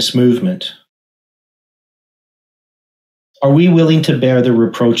given this movement, are we willing to bear the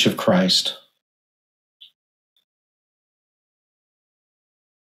reproach of Christ?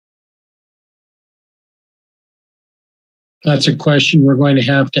 That's a question we're going to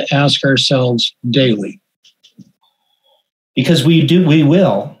have to ask ourselves daily. Because we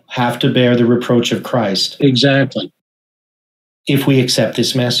will have to bear the reproach of Christ. Exactly. If we accept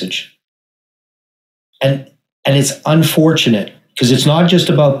this message. And it's unfortunate because it's not just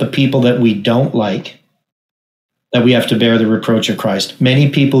about the people that we don't like that we have to bear the reproach of Christ. Many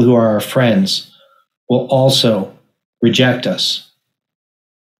people who are our friends will also reject us.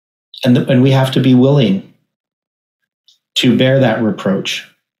 And we have to be willing to bear that reproach.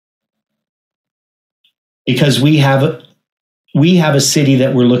 Because we have a city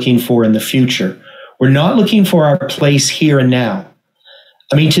that we're looking for in the future. We're not looking for our place here and now.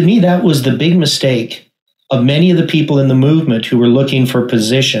 I mean, to me, that was the big mistake of many of the people in the movement who were looking for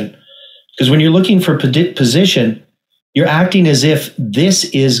position. Because when you're looking for position, you're acting as if this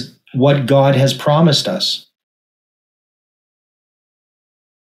is what God has promised us.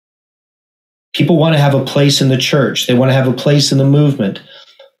 People want to have a place in the church. They want to have a place in the movement.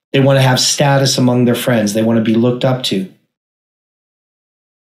 They want to have status among their friends. They want to be looked up to.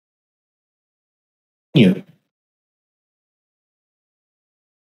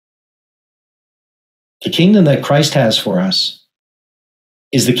 The kingdom that Christ has for us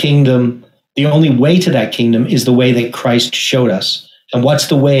is the kingdom. The only way to that kingdom is the way that Christ showed us. And what's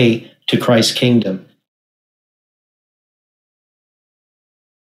the way to Christ's kingdom?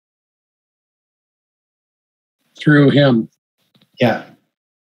 Through him. Yeah.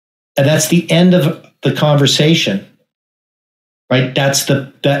 And that's the end of the conversation, right?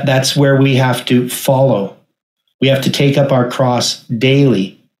 That's where we have to follow. We have to take up our cross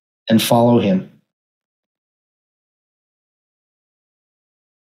daily and follow him.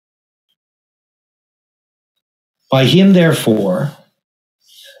 By him, therefore,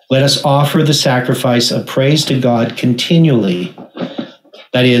 let us offer the sacrifice of praise to God continually.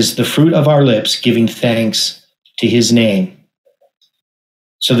 That is, the fruit of our lips, giving thanks to his name.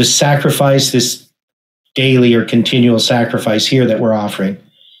 So the sacrifice, this daily or continual sacrifice here that we're offering,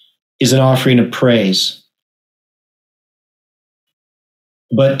 is an offering of praise.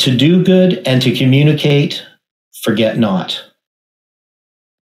 But to do good and to communicate, forget not.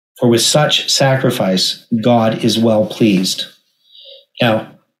 For with such sacrifice, God is well pleased.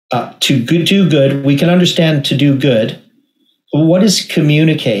 Now, to do good, we can understand to do good. But what is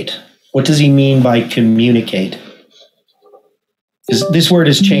communicate? What does he mean by communicate? This word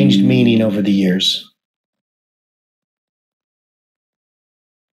has changed meaning over the years.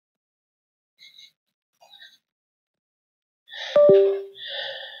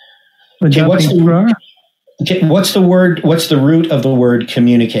 Okay, what's the word? What's the root of the word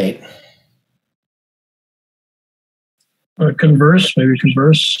communicate? Converse, maybe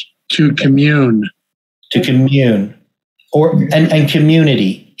converse. To commune. To commune, and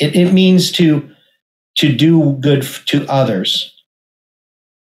community. It means to do good to others.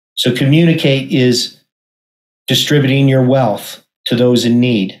 So communicate is distributing your wealth to those in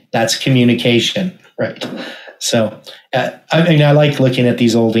need. That's communication, right? So, I like looking at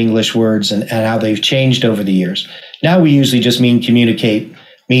these old English words and how they've changed over the years. Now we usually just mean communicate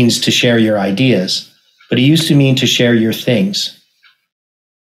means to share your ideas, but it used to mean to share your things,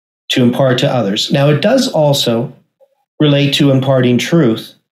 to impart to others. Now, it does also relate to imparting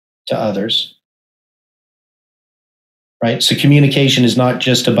truth to others, right? So communication is not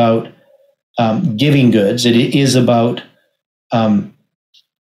just about giving goods. It is about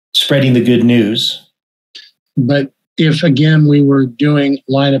spreading the good news. But if, again, we were doing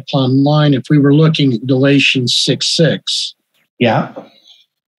line upon line, if we were looking at Galatians 6:6, yeah,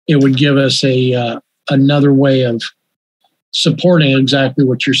 it would give us another way of supporting exactly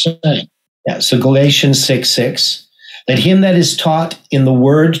what you're saying. Yeah, so Galatians 6:6, that him that is taught in the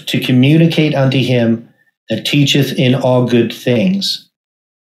word to communicate unto him that teacheth in all good things.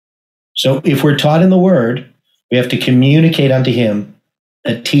 So if we're taught in the word, we have to communicate unto him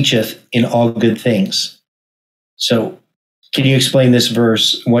that teacheth in all good things. So can you explain this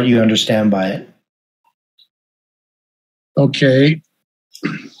verse, what you understand by it? Okay.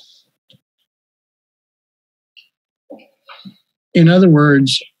 In other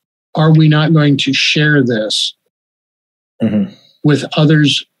words, are we not going to share this with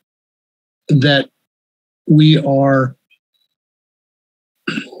others that we are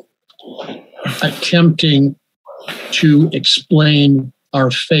attempting to explain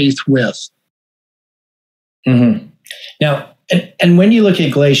our faith with? Mm-hmm. Now, and when you look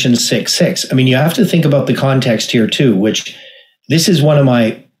at Galatians 6:6, I mean, you have to think about the context here too, which this is one of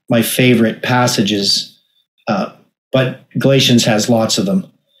my favorite passages, but Galatians has lots of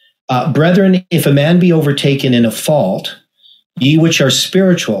them. Brethren, if a man be overtaken in a fault, ye which are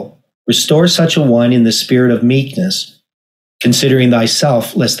spiritual, restore such a one in the spirit of meekness, considering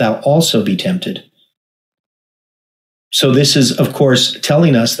thyself, lest thou also be tempted. So this is, of course,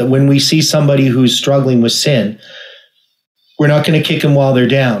 telling us that when we see somebody who's struggling with sin, we're not going to kick them while they're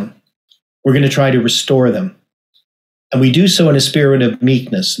down. We're going to try to restore them. And we do so in a spirit of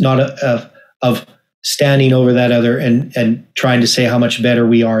meekness, not of standing over that other and trying to say how much better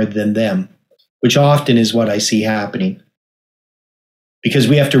we are than them, which often is what I see happening. Because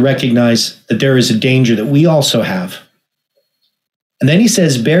we have to recognize that there is a danger that we also have. And then he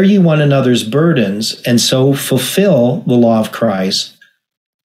says, bear ye one another's burdens, and so fulfill the law of Christ.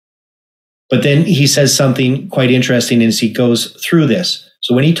 But then he says something quite interesting as he goes through this.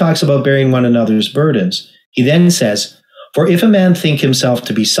 So when he talks about bearing one another's burdens, he then says, for if a man think himself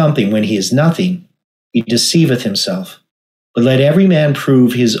to be something when he is nothing, he deceiveth himself. But let every man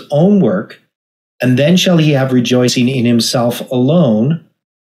prove his own work, and then shall he have rejoicing in himself alone,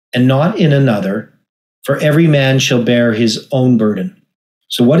 and not in another, for every man shall bear his own burden.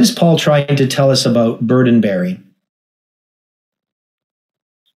 So what is Paul trying to tell us about burden bearing?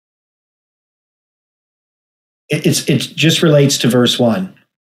 It just relates to verse 1.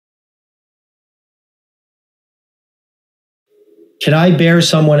 Can I bear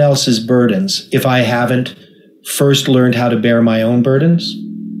someone else's burdens if I haven't first learned how to bear my own burdens?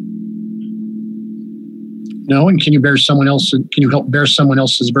 No, and can you help bear someone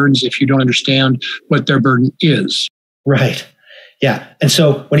else's burdens if you don't understand what their burden is? Right. Yeah. And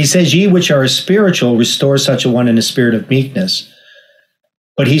so when he says, ye which are spiritual, restore such a one in a spirit of meekness.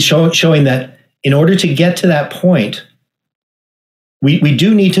 But he's showing that in order to get to that point, we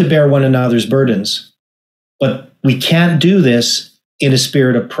do need to bear one another's burdens, but we can't do this in a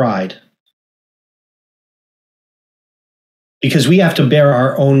spirit of pride. Because we have to bear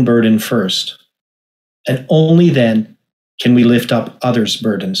our own burden first. And only then can we lift up others'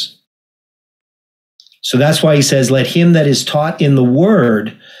 burdens. So that's why he says, let him that is taught in the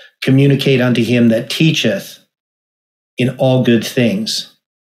word communicate unto him that teacheth in all good things.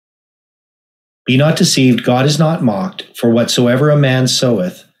 Be not deceived, God is not mocked, for whatsoever a man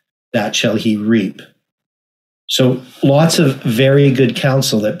soweth, that shall he reap. So lots of very good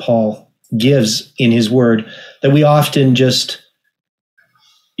counsel that Paul gives in his word that we often just,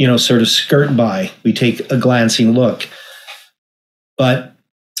 sort of skirt by. We take a glancing look. But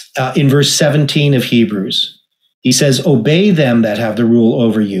in verse 17 of Hebrews, he says, obey them that have the rule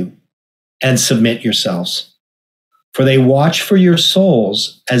over you, and submit yourselves. For they watch for your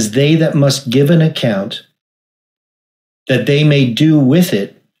souls as they that must give an account, that they may do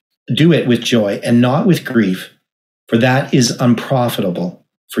it with joy and not with grief, for that is unprofitable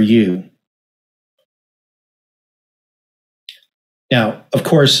for you. Now, of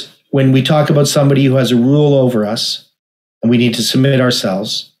course, when we talk about somebody who has a rule over us and we need to submit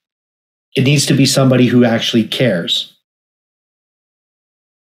ourselves, it needs to be somebody who actually cares.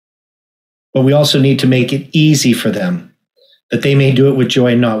 But we also need to make it easy for them, that they may do it with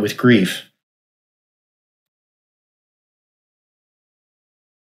joy and not with grief.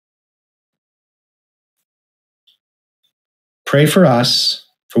 Pray for us,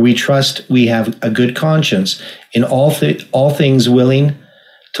 for we trust we have a good conscience, in all things willing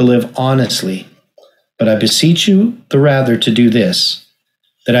to live honestly. But I beseech you the rather to do this,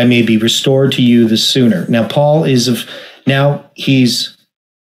 that I may be restored to you the sooner. Now, Paul he's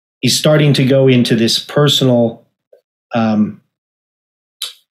starting to go into this personal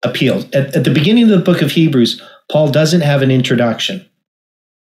appeal. At the beginning of the book of Hebrews, Paul doesn't have an introduction,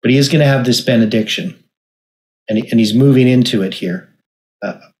 but he is going to have this benediction. And he's moving into it here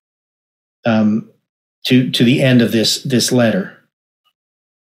to the end of this letter.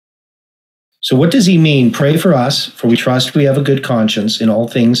 So what does he mean? Pray for us, for we trust we have a good conscience, in all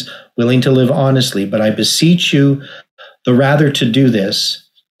things willing to live honestly. But I beseech you the rather to do this,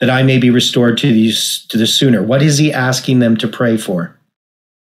 that I may be restored to the sooner. What is he asking them to pray for?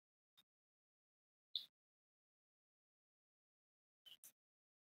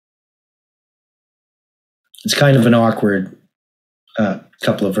 It's kind of an awkward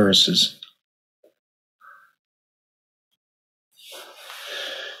couple of verses.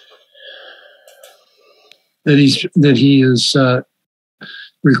 That he is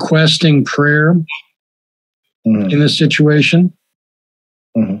requesting prayer in this situation.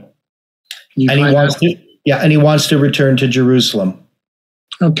 Mm-hmm. And he wants to return to Jerusalem.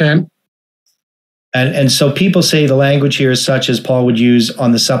 Okay. And so people say the language here is such as Paul would use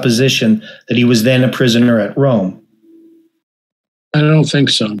on the supposition that he was then a prisoner at Rome. I don't think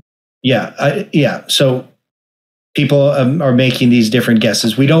so. Yeah. So people are making these different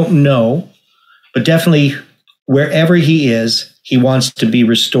guesses. We don't know, but definitely wherever he is, he wants to be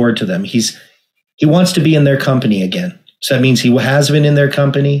restored to them. He wants to be in their company again. So that means he has been in their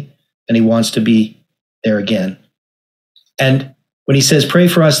company and he wants to be there again. And when he says, pray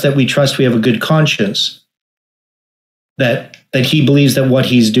for us that we trust we have a good conscience, that he believes that what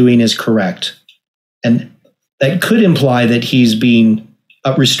he's doing is correct. And that could imply that he's being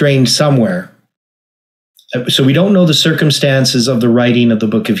restrained somewhere. So we don't know the circumstances of the writing of the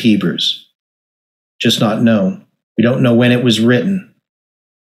book of Hebrews. Just not known. We don't know when it was written.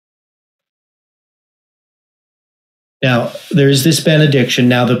 Now, there's this benediction.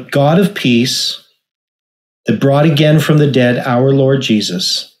 Now, the God of peace, that brought again from the dead our Lord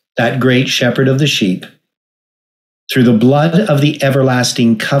Jesus, that great shepherd of the sheep, through the blood of the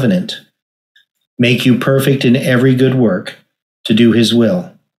everlasting covenant, make you perfect in every good work to do his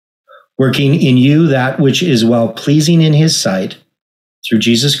will, working in you that which is well-pleasing in his sight, through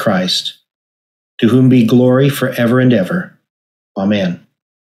Jesus Christ, to whom be glory forever and ever. Amen.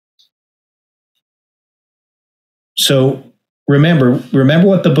 So remember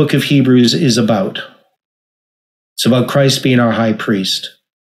what the book of Hebrews is about. It's about Christ being our high priest.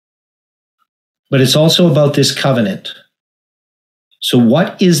 But it's also about this covenant. So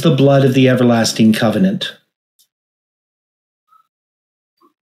what is the blood of the everlasting covenant?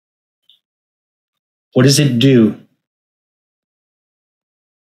 What does it do?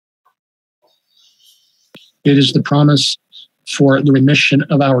 It is the promise for the remission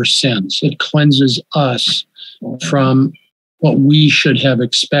of our sins. It cleanses us from what we should have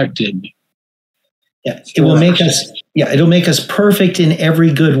expected. Yeah, it will make us. Yeah, it'll make us perfect in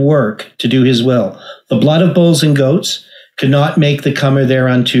every good work to do His will. The blood of bulls and goats could not make the comer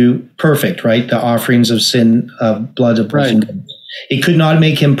thereunto perfect, right? The offerings of sin, blood of bulls and goats. It could not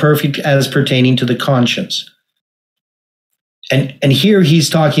make him perfect as pertaining to the conscience. And here he's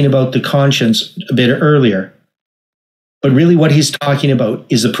talking about the conscience a bit earlier. But really what he's talking about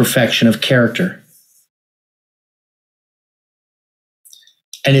is the perfection of character.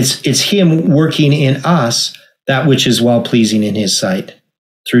 And it's him working in us that which is well-pleasing in his sight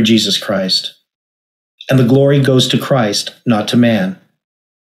through Jesus Christ. And the glory goes to Christ, not to man.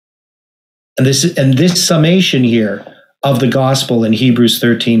 And this summation here of the gospel in Hebrews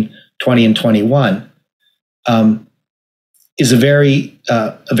 13, 20 and 21 is a very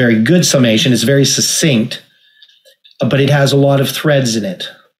good summation. It's very succinct, but it has a lot of threads in it.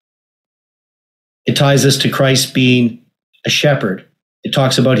 It ties us to Christ being a shepherd. It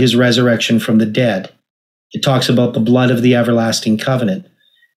talks about his resurrection from the dead. It talks about the blood of the everlasting covenant.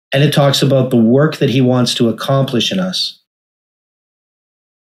 And it talks about the work that he wants to accomplish in us.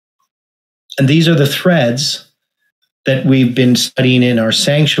 And these are the threads that we've been studying in our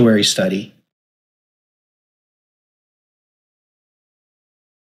sanctuary study.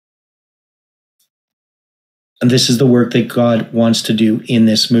 And this is the work that God wants to do in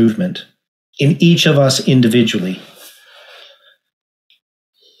this movement, in each of us individually.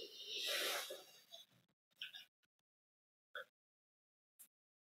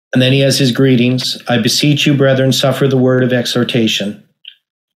 And then he has his greetings. I beseech you, brethren, suffer the word of exhortation.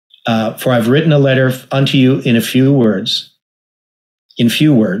 For I've written a letter unto you in few words.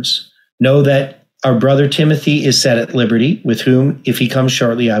 Know that our brother Timothy is set at liberty, with whom, if he comes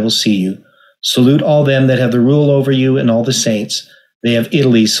shortly, I will see you. Salute all them that have the rule over you and all the saints. They of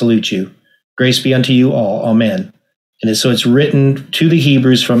Italy salute you. Grace be unto you all. Amen. And so it's written to the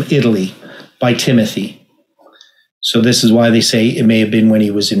Hebrews from Italy by Timothy. So this is why they say it may have been when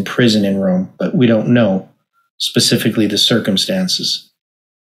he was in prison in Rome, but we don't know specifically the circumstances.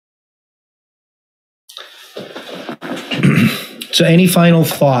 So any final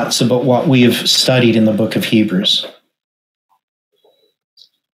thoughts about what we have studied in the book of Hebrews?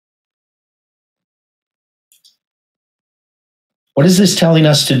 What is this telling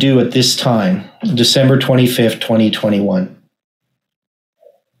us to do at this time, December 25th, 2021?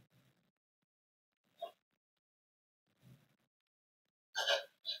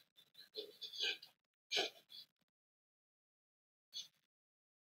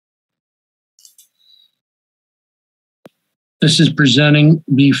 This is presenting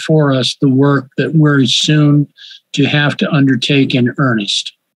before us the work that we're soon to have to undertake in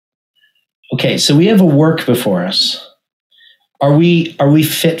earnest. Okay, so we have a work before us. Are we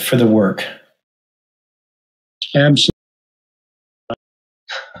fit for the work? Absolutely.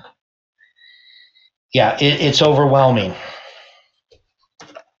 Yeah, it's overwhelming.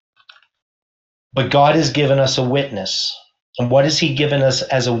 But God has given us a witness. And what has he given us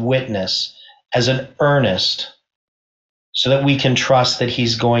as a witness, as an earnest, so that we can trust that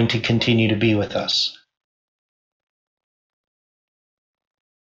he's going to continue to be with us?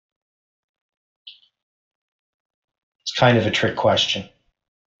 It's kind of a trick question.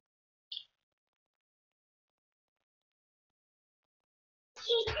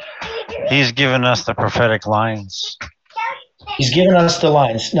 He's given us the prophetic lines. He's given us the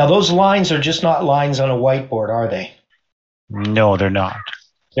lines. Now, those lines are just not lines on a whiteboard, are they? No, they're not.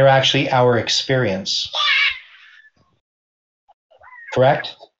 They're actually our experience.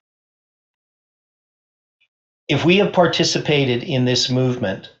 Correct? If we have participated in this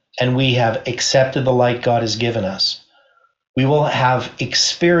movement and we have accepted the light God has given us, we will have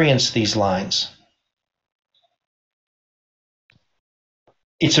experienced these lines.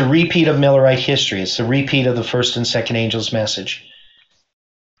 It's a repeat of Millerite history. It's a repeat of the first and second angel's message.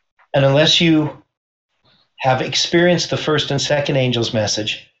 And unless you have experienced the first and second angel's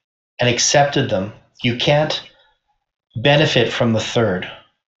message and accepted them, you can't benefit from the third.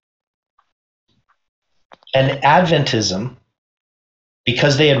 And Adventism,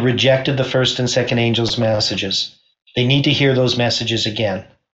 because they had rejected the first and second angel's messages, they need to hear those messages again.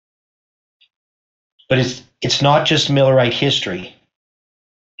 But it's not just Millerite history.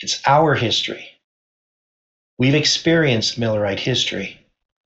 It's our history. We've experienced Millerite history.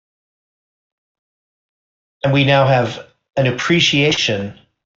 And we now have an appreciation,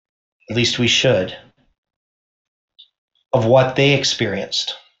 at least we should, of what they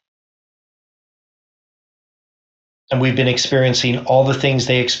experienced. And we've been experiencing all the things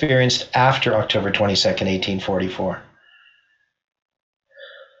they experienced after October 22nd, 1844.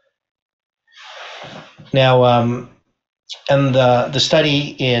 Now, and the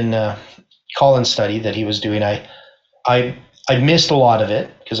study in Colin's study that he was doing, I missed a lot of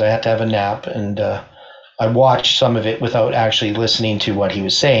it because I had to have a nap, and I watched some of it without actually listening to what he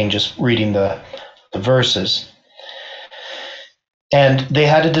was saying, just reading the verses. And they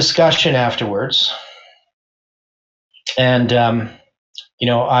had a discussion afterwards. And,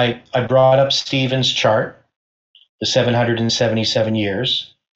 I brought up Stephen's chart, the 777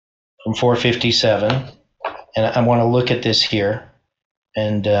 years from 457. And I want to look at this here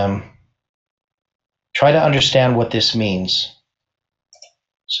and try to understand what this means.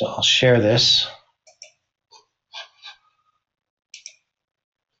 So I'll share this.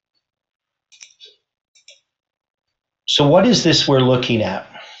 So what is this we're looking at?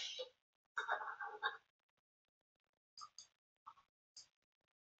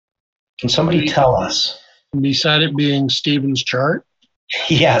 Can somebody tell us? Beside it being Stephen's chart?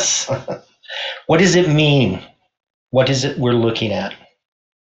 Yes. What does it mean? What is it we're looking at?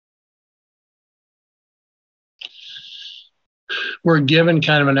 We're given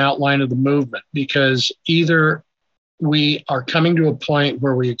kind of an outline of the movement, because either we are coming to a point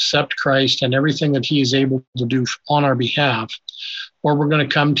where we accept Christ and everything that he is able to do on our behalf, or we're going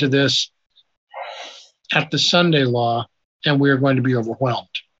to come to this at the Sunday law and we are going to be overwhelmed.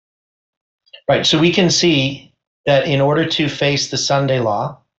 Right. So we can see that in order to face the Sunday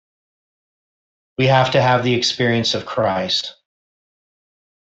law, we have to have the experience of Christ.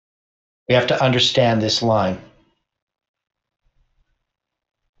 We have to understand this line.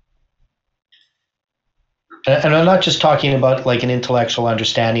 And I'm not just talking about like an intellectual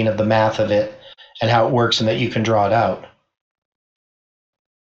understanding of the math of it and how it works and that you can draw it out.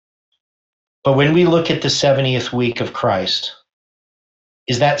 But when we look at the 70th week of Christ,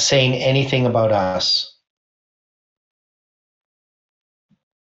 is that saying anything about us?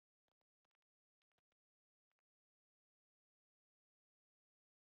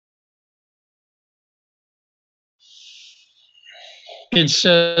 It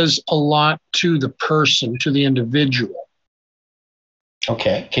says a lot to the person, to the individual.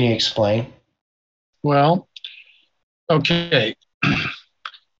 Okay, can you explain? Well, okay.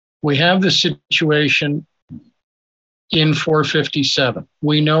 We have the situation in 457.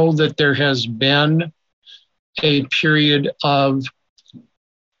 We know that there has been a period of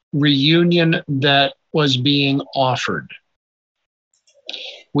reunion that was being offered.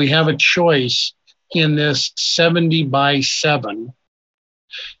 We have a choice in this 70 by 7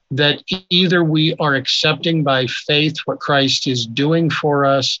 that either we are accepting by faith what Christ is doing for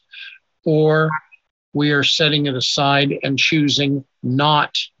us, or we are setting it aside and choosing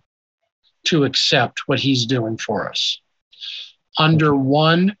not to accept what he's doing for us. Under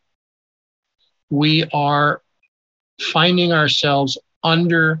one, we are finding ourselves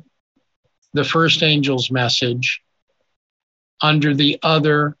under the first angel's message. Under the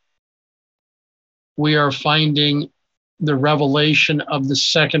other, we are finding the revelation of the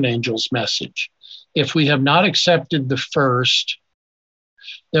second angel's message. If we have not accepted the first,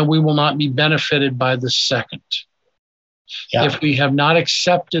 then we will not be benefited by the second. Yeah. If we have not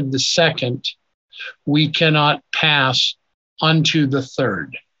accepted the second, we cannot pass unto the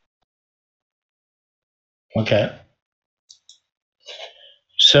third. Okay.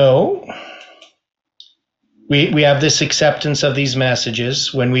 So we have this acceptance of these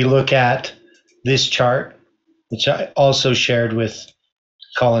messages when we look at this chart, which I also shared with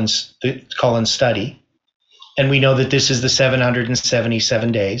Colin's study. And we know that this is the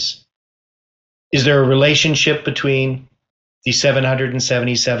 777 days. Is there a relationship between the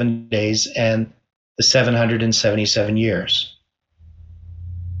 777 days and the 777 years?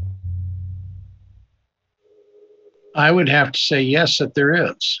 I would have to say yes, that there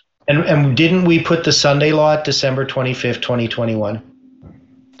is. And didn't we put the Sunday law at December 25th, 2021?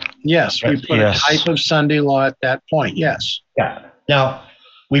 Yes, we put a type of Sunday law at that point, yes. Yeah. Now,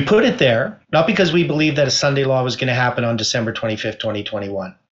 we put it there, not because we believed that a Sunday law was going to happen on December 25th,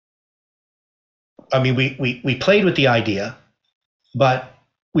 2021. I mean, we played with the idea, but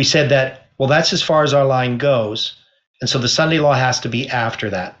we said that, well, that's as far as our line goes. And so the Sunday law has to be after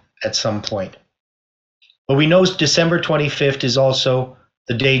that at some point. But we know December 25th is also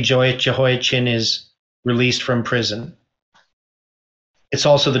the day Jehoiachin is released from prison. It's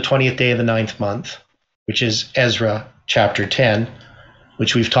also the 20th day of the 9th month, which is Ezra chapter 10,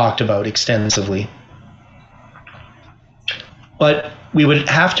 which we've talked about extensively. But we would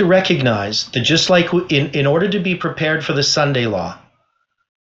have to recognize that just like in order to be prepared for the Sunday law,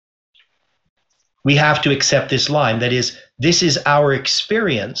 we have to accept this line. That is, this is our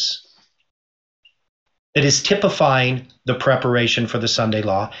experience that is typifying the preparation for the Sunday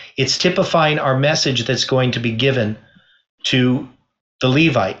law. It's typifying our message that's going to be given to the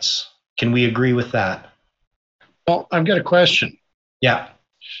Levites. Can we agree with that? Well, I've got a question. Yeah.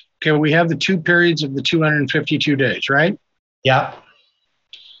 Okay, we have the 2 periods of the 252 days, right? Yeah.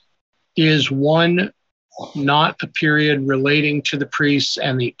 Is one not a period relating to the priests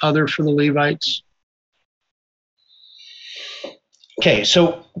and the other for the Levites? Okay,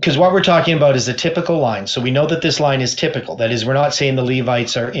 so because what we're talking about is a typical line. So we know that this line is typical. That is, we're not saying the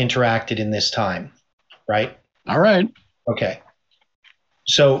Levites are interacted in this time, right? All right. Okay.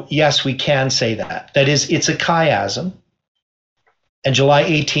 So yes, we can say that. That is, it's a chiasm, and July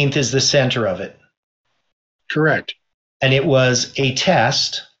 18th is the center of it. Correct. And it was a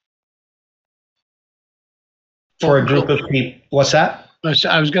test for a group of people. What's that?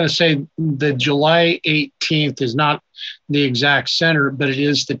 I was going to say the July 18th is not the exact center, but it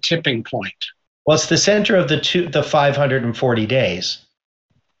is the tipping point. Well, it's the center of the 540 days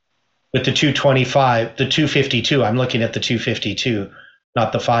with the 225, the 252. I'm looking at the 252,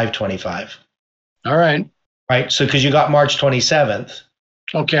 not the 525. All right. Right. So because you got March 27th.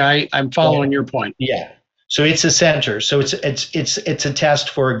 Okay, I'm following your point. Yeah. So it's a center. So it's a test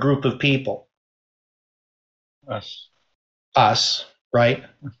for a group of people. Us, right?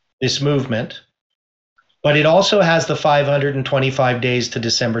 This movement. But it also has the 525 days to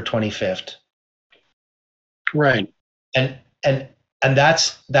December 25th. Right. And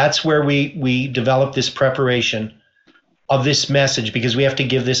that's where we develop this preparation of this message, because we have to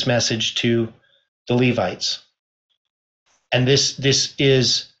give this message to the Levites. And this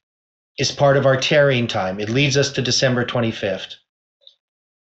is part of our tarrying time. It leads us to December 25th.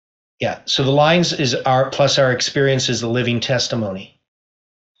 Yeah. So the lines is plus our experience is the living testimony.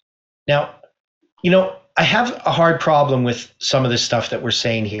 Now, I have a hard problem with some of this stuff that we're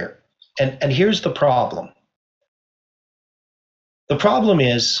saying here. And here's the problem. The problem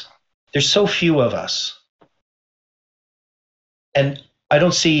is there's so few of us. And I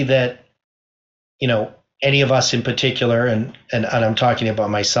don't see that, any of us in particular, and I'm talking about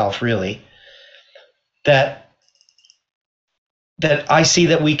myself really, that I see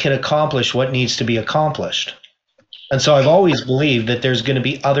that we can accomplish what needs to be accomplished. And so I've always believed that there's going to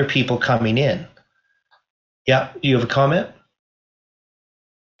be other people coming in. Yeah, do you have a comment?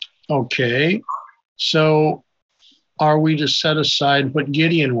 Okay. So are we to set aside what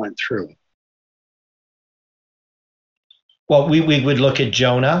Gideon went through? Well, we would look at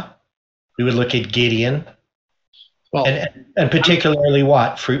Jonah. We would look at Gideon. Well, and particularly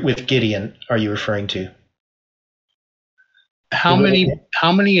with Gideon are you referring to? How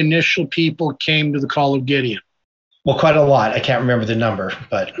many initial people came to the call of Gideon? Well, quite a lot. I can't remember the number,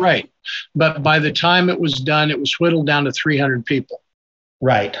 but right. But by the time it was done, it was whittled down to 300 people.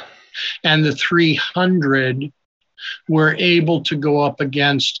 Right. And the 300 were able to go up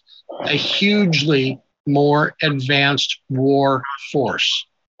against a hugely more advanced war force.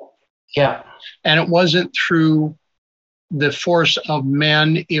 Yeah. And it wasn't through the force of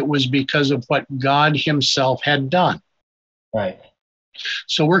men, it was because of what God himself had done. Right.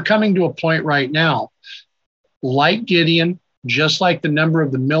 So we're coming to a point right now, like Gideon, just like the number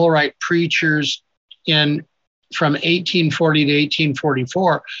of the Millerite preachers from 1840 to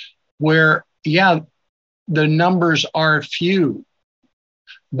 1844, where, the numbers are few,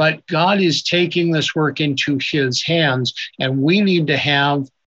 but God is taking this work into his hands, and we need to have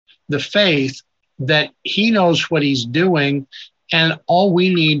the faith that he knows what he's doing, and all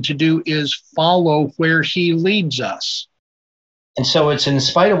we need to do is follow where he leads us. And so it's in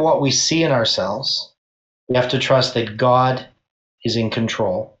spite of what we see in ourselves, we have to trust that God is in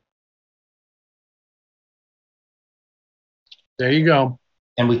control. There you go.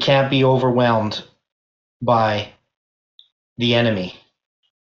 And we can't be overwhelmed by the enemy,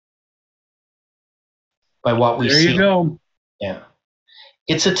 by what we see. There you go. Yeah.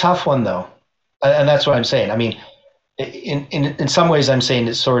 It's a tough one, though. And that's what I'm saying. I mean, in some ways, I'm saying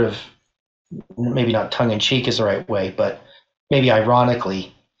it's sort of, maybe not tongue-in-cheek is the right way, but maybe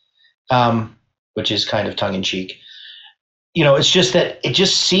ironically, which is kind of tongue-in-cheek. It's just that it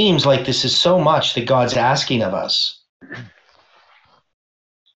just seems like this is so much that God's asking of us.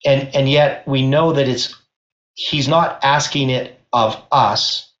 And yet we know that he's not asking it of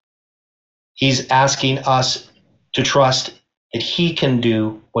us. He's asking us to trust that he can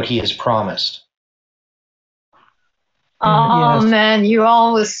do what he has promised. Oh, man, you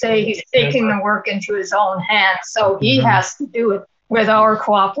always say he's taking the work into his own hands, so he has to do it. with our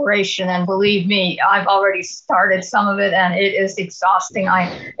cooperation. And believe me, I've already started some of it, and it is exhausting.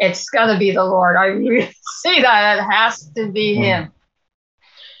 It's got to be the Lord. I really see that it has to be Him.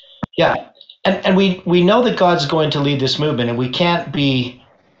 Yeah, and we know that God's going to lead this movement, and we can't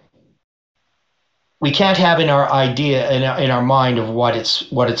have in our idea in our mind of what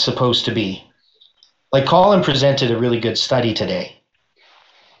it's supposed to be. Like Colin presented a really good study today,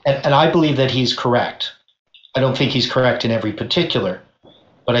 and I believe that he's correct. I don't think he's correct in every particular,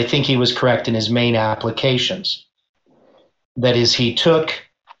 but I think he was correct in his main applications. That is, he took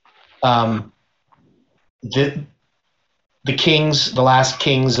the kings, the last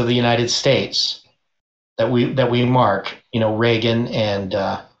kings of the United States that we mark, Reagan and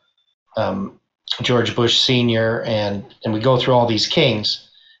George Bush Sr. and we go through all these kings,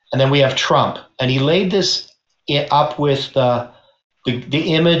 and then we have Trump, and he laid this up with the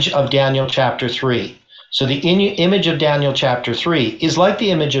image of Daniel chapter 3. So the image of Daniel chapter 3 is like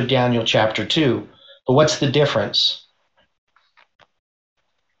the image of Daniel chapter 2, but what's the difference?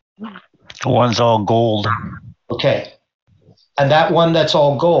 The one's all gold. Okay. And that one that's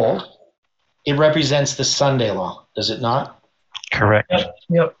all gold, it represents the Sunday law, does it not? Correct.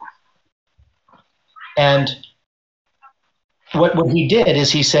 Yep. And what he did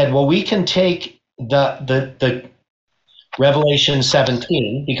is he said, well, we can take the Revelation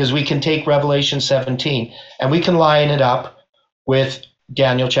 17, because we can take Revelation 17 and we can line it up with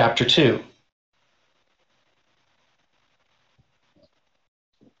Daniel chapter 2.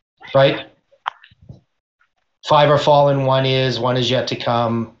 Right? 5 are fallen, one is yet to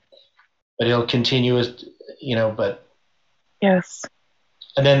come, but it'll continue as, but. Yes.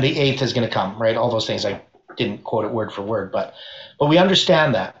 And then the 8th is going to come, right? All those things. I didn't quote it word for word, but we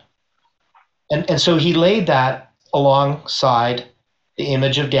understand that. And so he laid that alongside the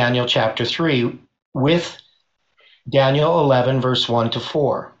image of Daniel chapter 3 with Daniel 11, verse 1 to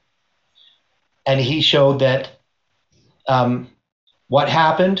 4. And he showed that what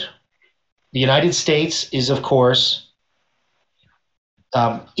happened, the United States is, of course,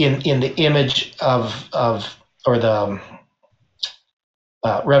 in the image of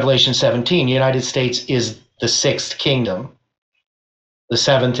Revelation 17, the United States is the 6th kingdom. The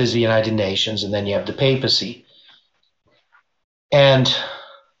 7th is the United Nations, and then you have the papacy. And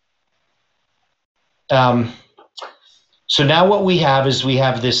so now what we have is we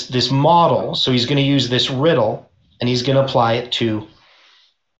have this model. So he's going to use this riddle, and he's going to apply it to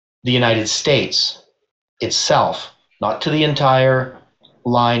the United States itself, not to the entire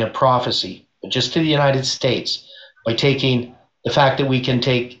line of prophecy, but just to the United States, by taking the fact that we can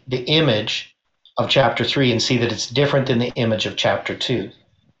take the image of chapter 3 and see that it's different than the image of chapter 2.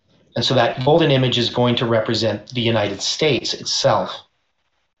 And so that golden image is going to represent the United States itself.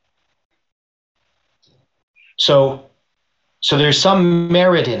 So there's some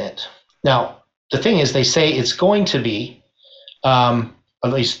merit in it. Now, the thing is, they say it's going to be, at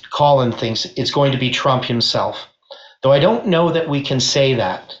least Colin thinks it's going to be Trump himself. Though I don't know that we can say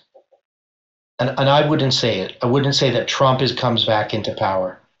that. And I wouldn't say it. I wouldn't say that Trump comes back into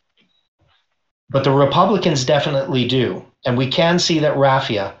power. But the Republicans definitely do. And we can see that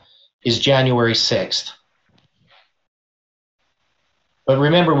Raffia is January 6th. But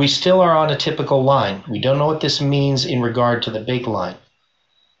remember, we still are on a typical line. We don't know what this means in regard to the big line.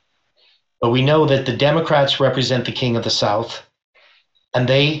 But we know that the Democrats represent the king of the South, and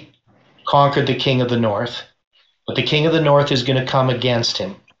they conquered the king of the North. But the king of the North is going to come against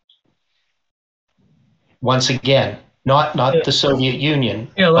him. Once again, not the Soviet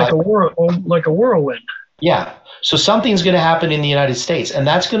Union. Yeah, like a whirlwind. Yeah. So something's going to happen in the United States, and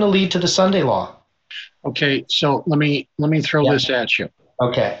that's going to lead to the Sunday law. Okay, so let me throw this at you.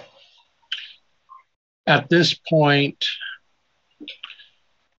 Okay. At this point,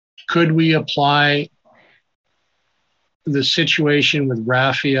 could we apply the situation with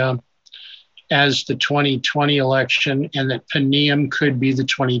Raffia as the 2020 election, and that Paneum could be the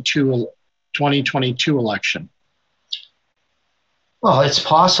 2022 election? Well, it's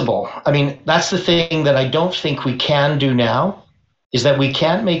possible. I mean, that's the thing that I don't think we can do now, is that we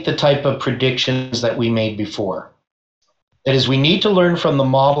can't make the type of predictions that we made before. That is, we need to learn from the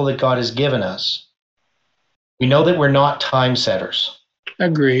model that God has given us. We know that we're not time setters.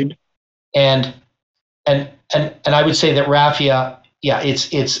 Agreed. And I would say that Raffia, yeah,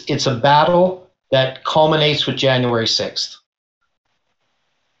 it's a battle that culminates with January 6th.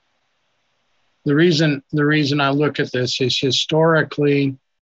 The reason I look at this is historically,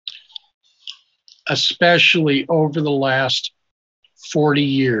 especially over the last 40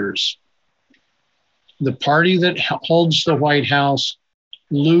 years, the party that holds the White House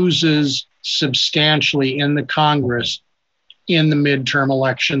loses substantially in the Congress in the midterm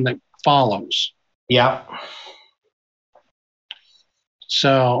election that follows. Yeah.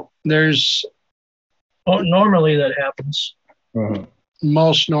 So there's normally that happens. Mm-hmm.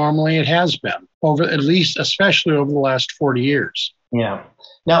 Most normally it has been over, at least, especially over the last 40 years. Yeah.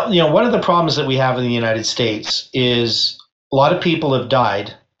 Now, one of the problems that we have in the United States is a lot of people have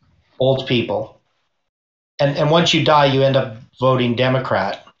died, old people. And once you die, you end up voting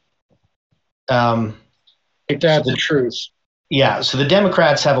Democrat. Ain't that the truth? Yeah. So the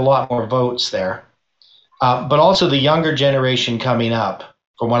Democrats have a lot more votes there. But also the younger generation coming up,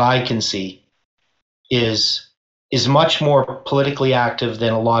 from what I can see, is much more politically active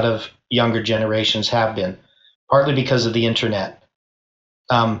than a lot of younger generations have been, partly because of the internet.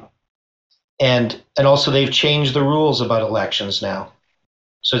 And also they've changed the rules about elections now.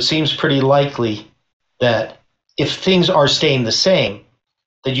 So it seems pretty likely that if things are staying the same,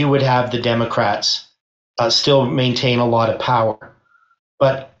 that you would have the Democrats still maintain a lot of power.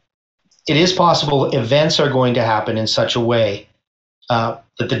 But it is possible events are going to happen in such a way that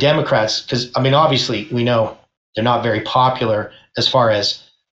the Democrats, because, obviously we know they're not very popular as far as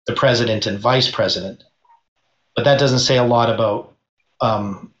the president and vice president, but that doesn't say a lot about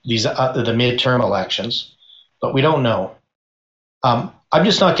the midterm elections, but we don't know. I'm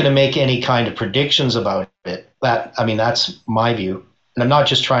just not going to make any kind of predictions about it. That's my view. And I'm not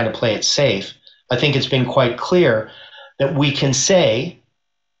just trying to play it safe. I think it's been quite clear that we can say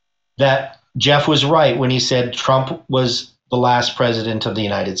that Jeff was right when he said Trump was the last president of the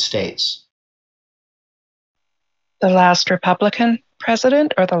United States. The last Republican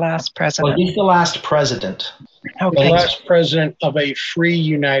president or the last president? Well, he's the last president. Okay. The last president of a free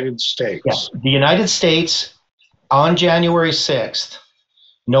United States. Yeah. The United States on January 6th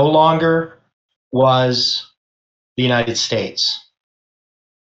no longer was the United States.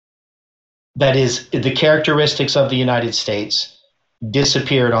 That is, the characteristics of the United States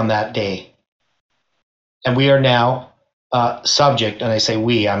disappeared on that day. And we are now subject, and I say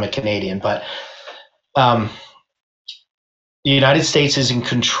we, I'm a Canadian, but the United States is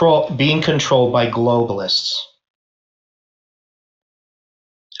being controlled by globalists.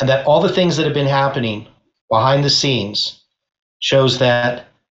 And that all the things that have been happening behind the scenes shows that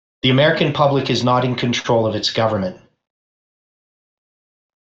the American public is not in control of its government.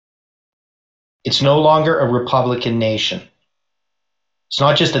 It's no longer a Republican nation. It's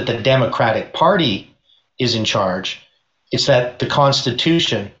not just that the Democratic Party is in charge, it's that the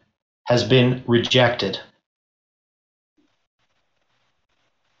Constitution has been rejected.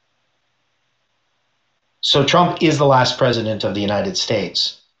 So Trump is the last president of the United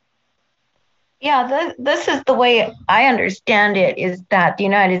States. Yeah, this is the way I understand it, is that the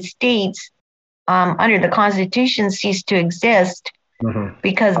United States, under the Constitution, ceased to exist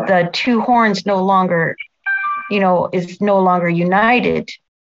because the two horns no longer, is no longer united.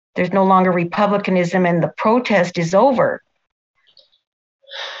 There's no longer republicanism, and the protest is over.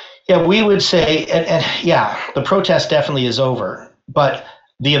 Yeah, we would say, and yeah, the protest definitely is over. But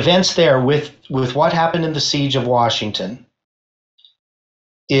the events there with what happened in the siege of Washington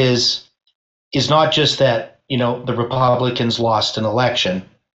is not just that, the Republicans lost an election.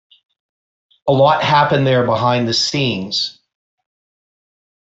 A lot happened there behind the scenes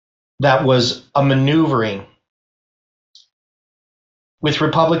that was a maneuvering with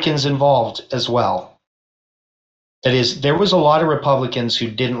Republicans involved as well. That is, there was a lot of Republicans who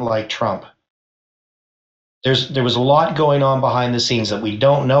didn't like Trump. There was a lot going on behind the scenes that we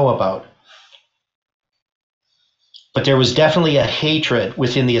don't know about. But there was definitely a hatred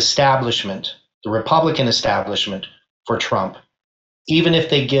within the establishment, the Republican establishment, for Trump, even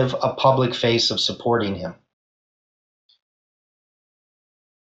if they give a public face of supporting him.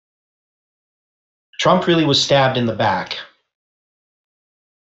 Trump really was stabbed in the back.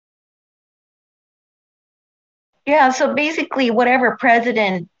 Yeah, so basically whatever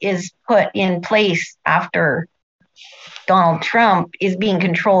president is put in place after Donald Trump is being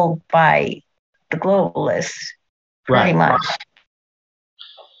controlled by the globalists, pretty much.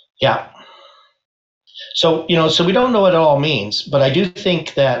 Yeah. So, so we don't know what it all means, but I do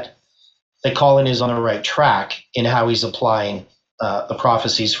think that Colin is on the right track in how he's applying the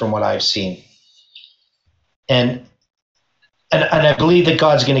prophecies from what I've seen. And I believe that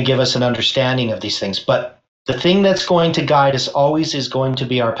God's going to give us an understanding of these things, but the thing that's going to guide us always is going to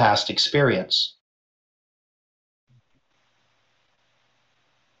be our past experience.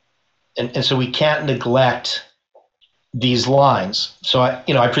 And so we can't neglect these lines. So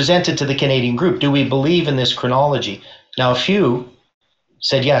I presented to the Canadian group, do we believe in this chronology? Now, a few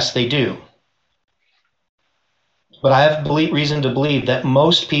said yes, they do. But I have reason to believe that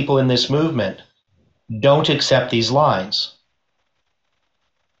most people in this movement don't accept these lines.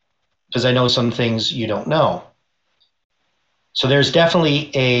 because I know some things you don't know. So there's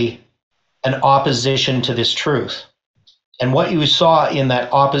definitely an opposition to this truth. And what you saw in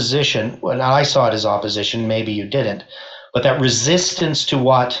that opposition, well, I saw it as opposition, maybe you didn't, but that resistance to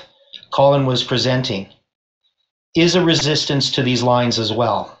what Colin was presenting is a resistance to these lines as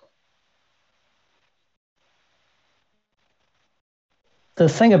well. The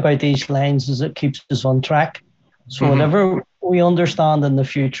thing about these lines is it keeps us on track. So whatever we understand in the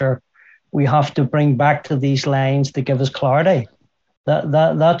future, we have to bring back to these lines to give us clarity.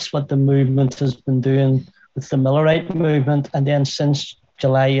 That's what the movement has been doing with the Millerite movement, and then since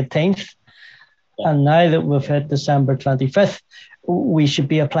July 18th. And now that we've hit December 25th, we should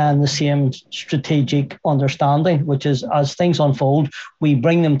be applying the same strategic understanding, which is as things unfold, we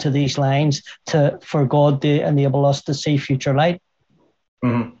bring them to these lines for God to enable us to see future light.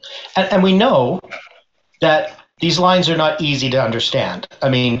 And we know that these lines are not easy to understand. I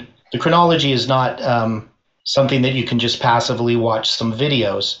mean, the chronology is not something that you can just passively watch some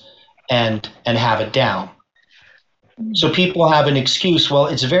videos and have it down. So people have an excuse, well,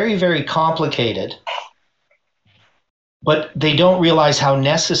 it's very, very complicated, but they don't realize how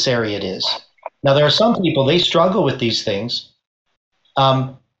necessary it is. Now, there are some people, they struggle with these things,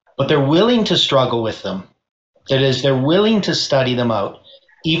 but they're willing to struggle with them. That is, they're willing to study them out,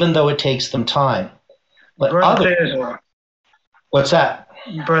 even though it takes them time. But Brother Theodore. What's that?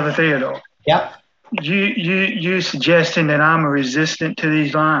 Brother Theodore. Yep. You suggesting that I'm resistant to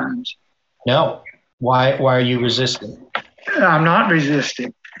these lines? No. Why are you resistant? I'm not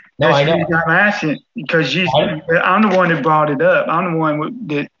resistant. No, That's I know. the reason I'm asking, because I'm the one that brought it up. I'm the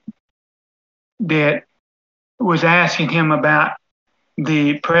one that was asking him about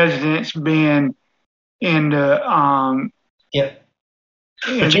the presidents being in the Yep.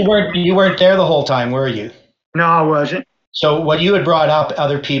 But you weren't there the whole time, were you? No, I wasn't. So what you had brought up,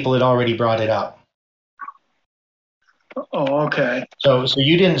 other people had already brought it up. Oh, okay. So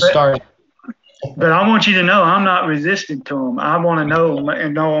you didn't start. But I want you to know I'm not resistant to him. I want to know him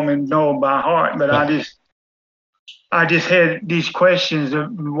and know him by heart. But yeah. I just had these questions of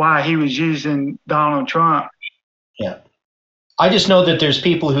why he was using Donald Trump. Yeah. I just know that there's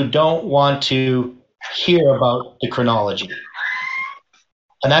people who don't want to hear about the chronology.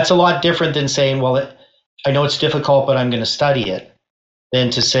 And that's a lot different than saying, well, I know it's difficult, but I'm going to study it,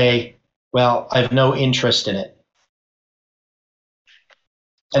 than to say, well, I have no interest in it.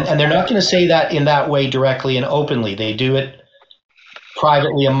 And they're not going to say that in that way directly and openly. They do it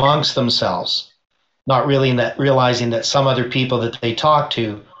privately amongst themselves, not really realizing that some other people that they talk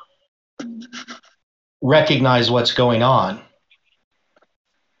to recognize what's going on.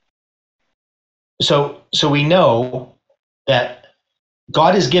 So we know that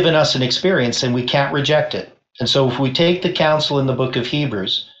God has given us an experience and we can't reject it. And so if we take the counsel in the book of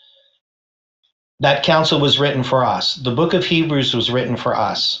Hebrews, that counsel was written for us. The book of Hebrews was written for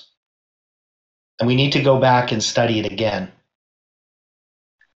us. And we need to go back and study it again.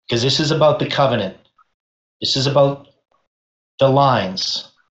 Because this is about the covenant. This is about the lines.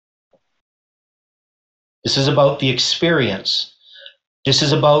 This is about the experience. This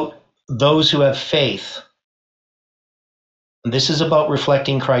is about those who have faith. And this is about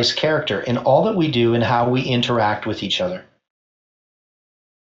reflecting Christ's character in all that we do and how we interact with each other.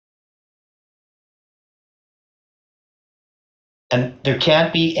 And there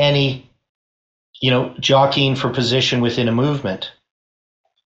can't be any, jockeying for position within a movement.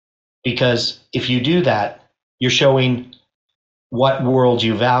 Because if you do that, you're showing what world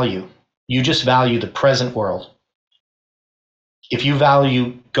you value. You just value the present world. If you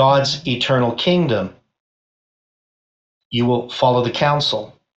value God's eternal kingdom, you will follow the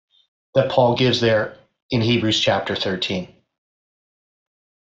counsel that Paul gives there in Hebrews chapter 13.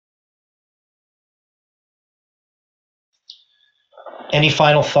 Any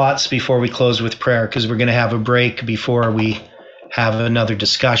final thoughts before we close with prayer? Because we're going to have a break before we have another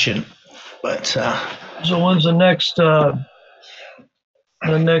discussion. But so when's the next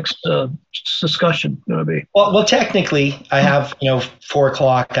discussion going to be? Well, technically, I have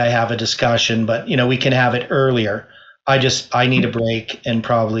 4:00. I have a discussion, but we can have it earlier. I need a break, and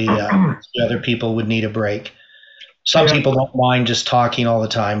probably the other people would need a break. Some people don't mind just talking all the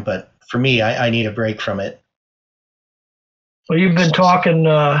time, but for me, I need a break from it. Well, you've been talking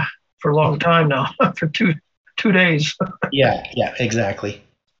for a long time now, for two days. Yeah, exactly.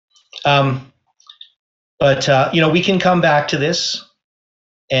 But we can come back to this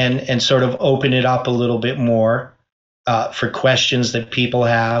and sort of open it up a little bit more for questions that people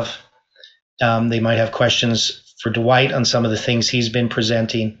have. They might have questions for Dwight on some of the things he's been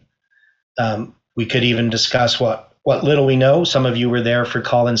presenting. We could even discuss what what little we know. Some of you were there for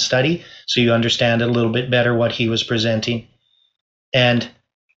Colin's study, so you understand a little bit better what he was presenting. And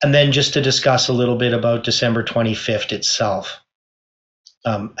then just to discuss a little bit about December 25th itself.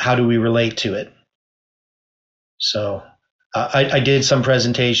 How do we relate to it? So I did some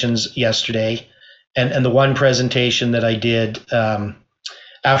presentations yesterday, and the one presentation that I did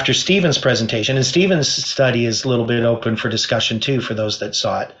after Stephen's presentation, and Stephen's study is a little bit open for discussion too, for those that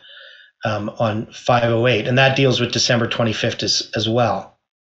saw it, on 508, and that deals with December 25th as well.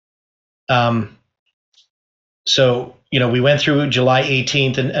 So, we went through July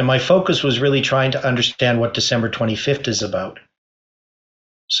 18th, and my focus was really trying to understand what December 25th is about.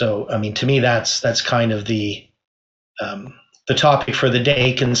 So, to me, that's kind of the topic for the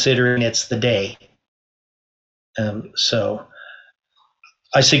day, considering it's the day. So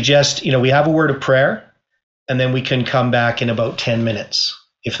I suggest, we have a word of prayer, and then we can come back in about 10 minutes,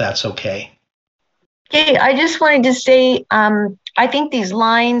 if that's okay. Okay, I just wanted to say, I think these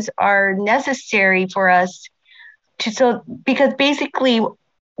lines are necessary for us because basically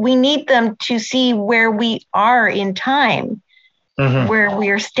we need them to see where we are in time, where we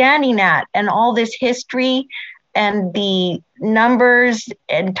are standing at, and all this history and the numbers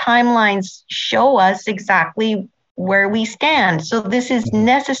and timelines show us exactly where we stand. So this is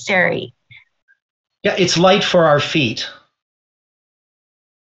necessary. Yeah, it's light for our feet.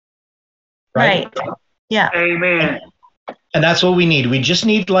 Right? Yeah. Amen. And that's what we need. We just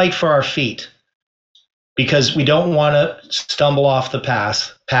need light for our feet, because we don't want to stumble off the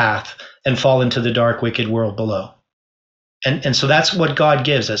path and fall into the dark, wicked world below. And so that's what God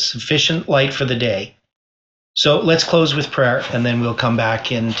gives us, sufficient light for the day. So let's close with prayer, and then we'll come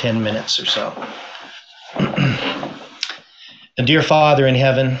back in 10 minutes or so. And dear Father in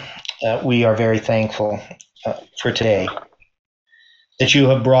heaven, we are very thankful for today, that you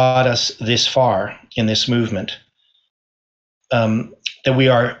have brought us this far in this movement, that we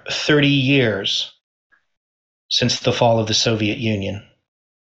are 30 years since the fall of the Soviet Union,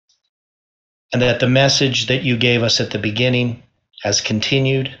 and that the message that you gave us at the beginning has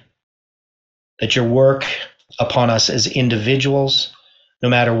continued, that your work upon us as individuals, no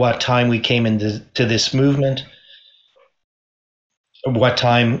matter what time we came into this movement, or what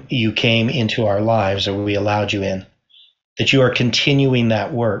time you came into our lives or we allowed you in, that you are continuing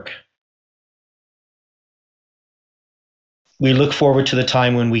that work. We look forward to the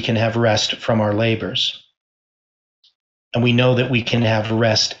time when we can have rest from our labors. And we know that we can have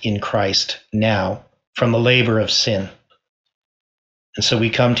rest in Christ now from the labor of sin. And so we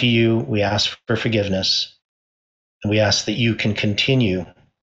come to you, we ask for forgiveness, and we ask that you can continue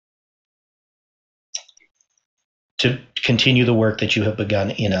the work that you have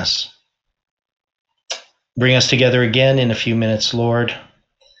begun in us. Bring us together again in a few minutes, Lord,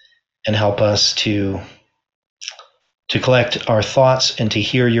 and help us to collect our thoughts and to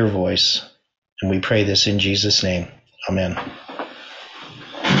hear your voice. And we pray this in Jesus' name. Amen.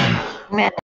 Amen.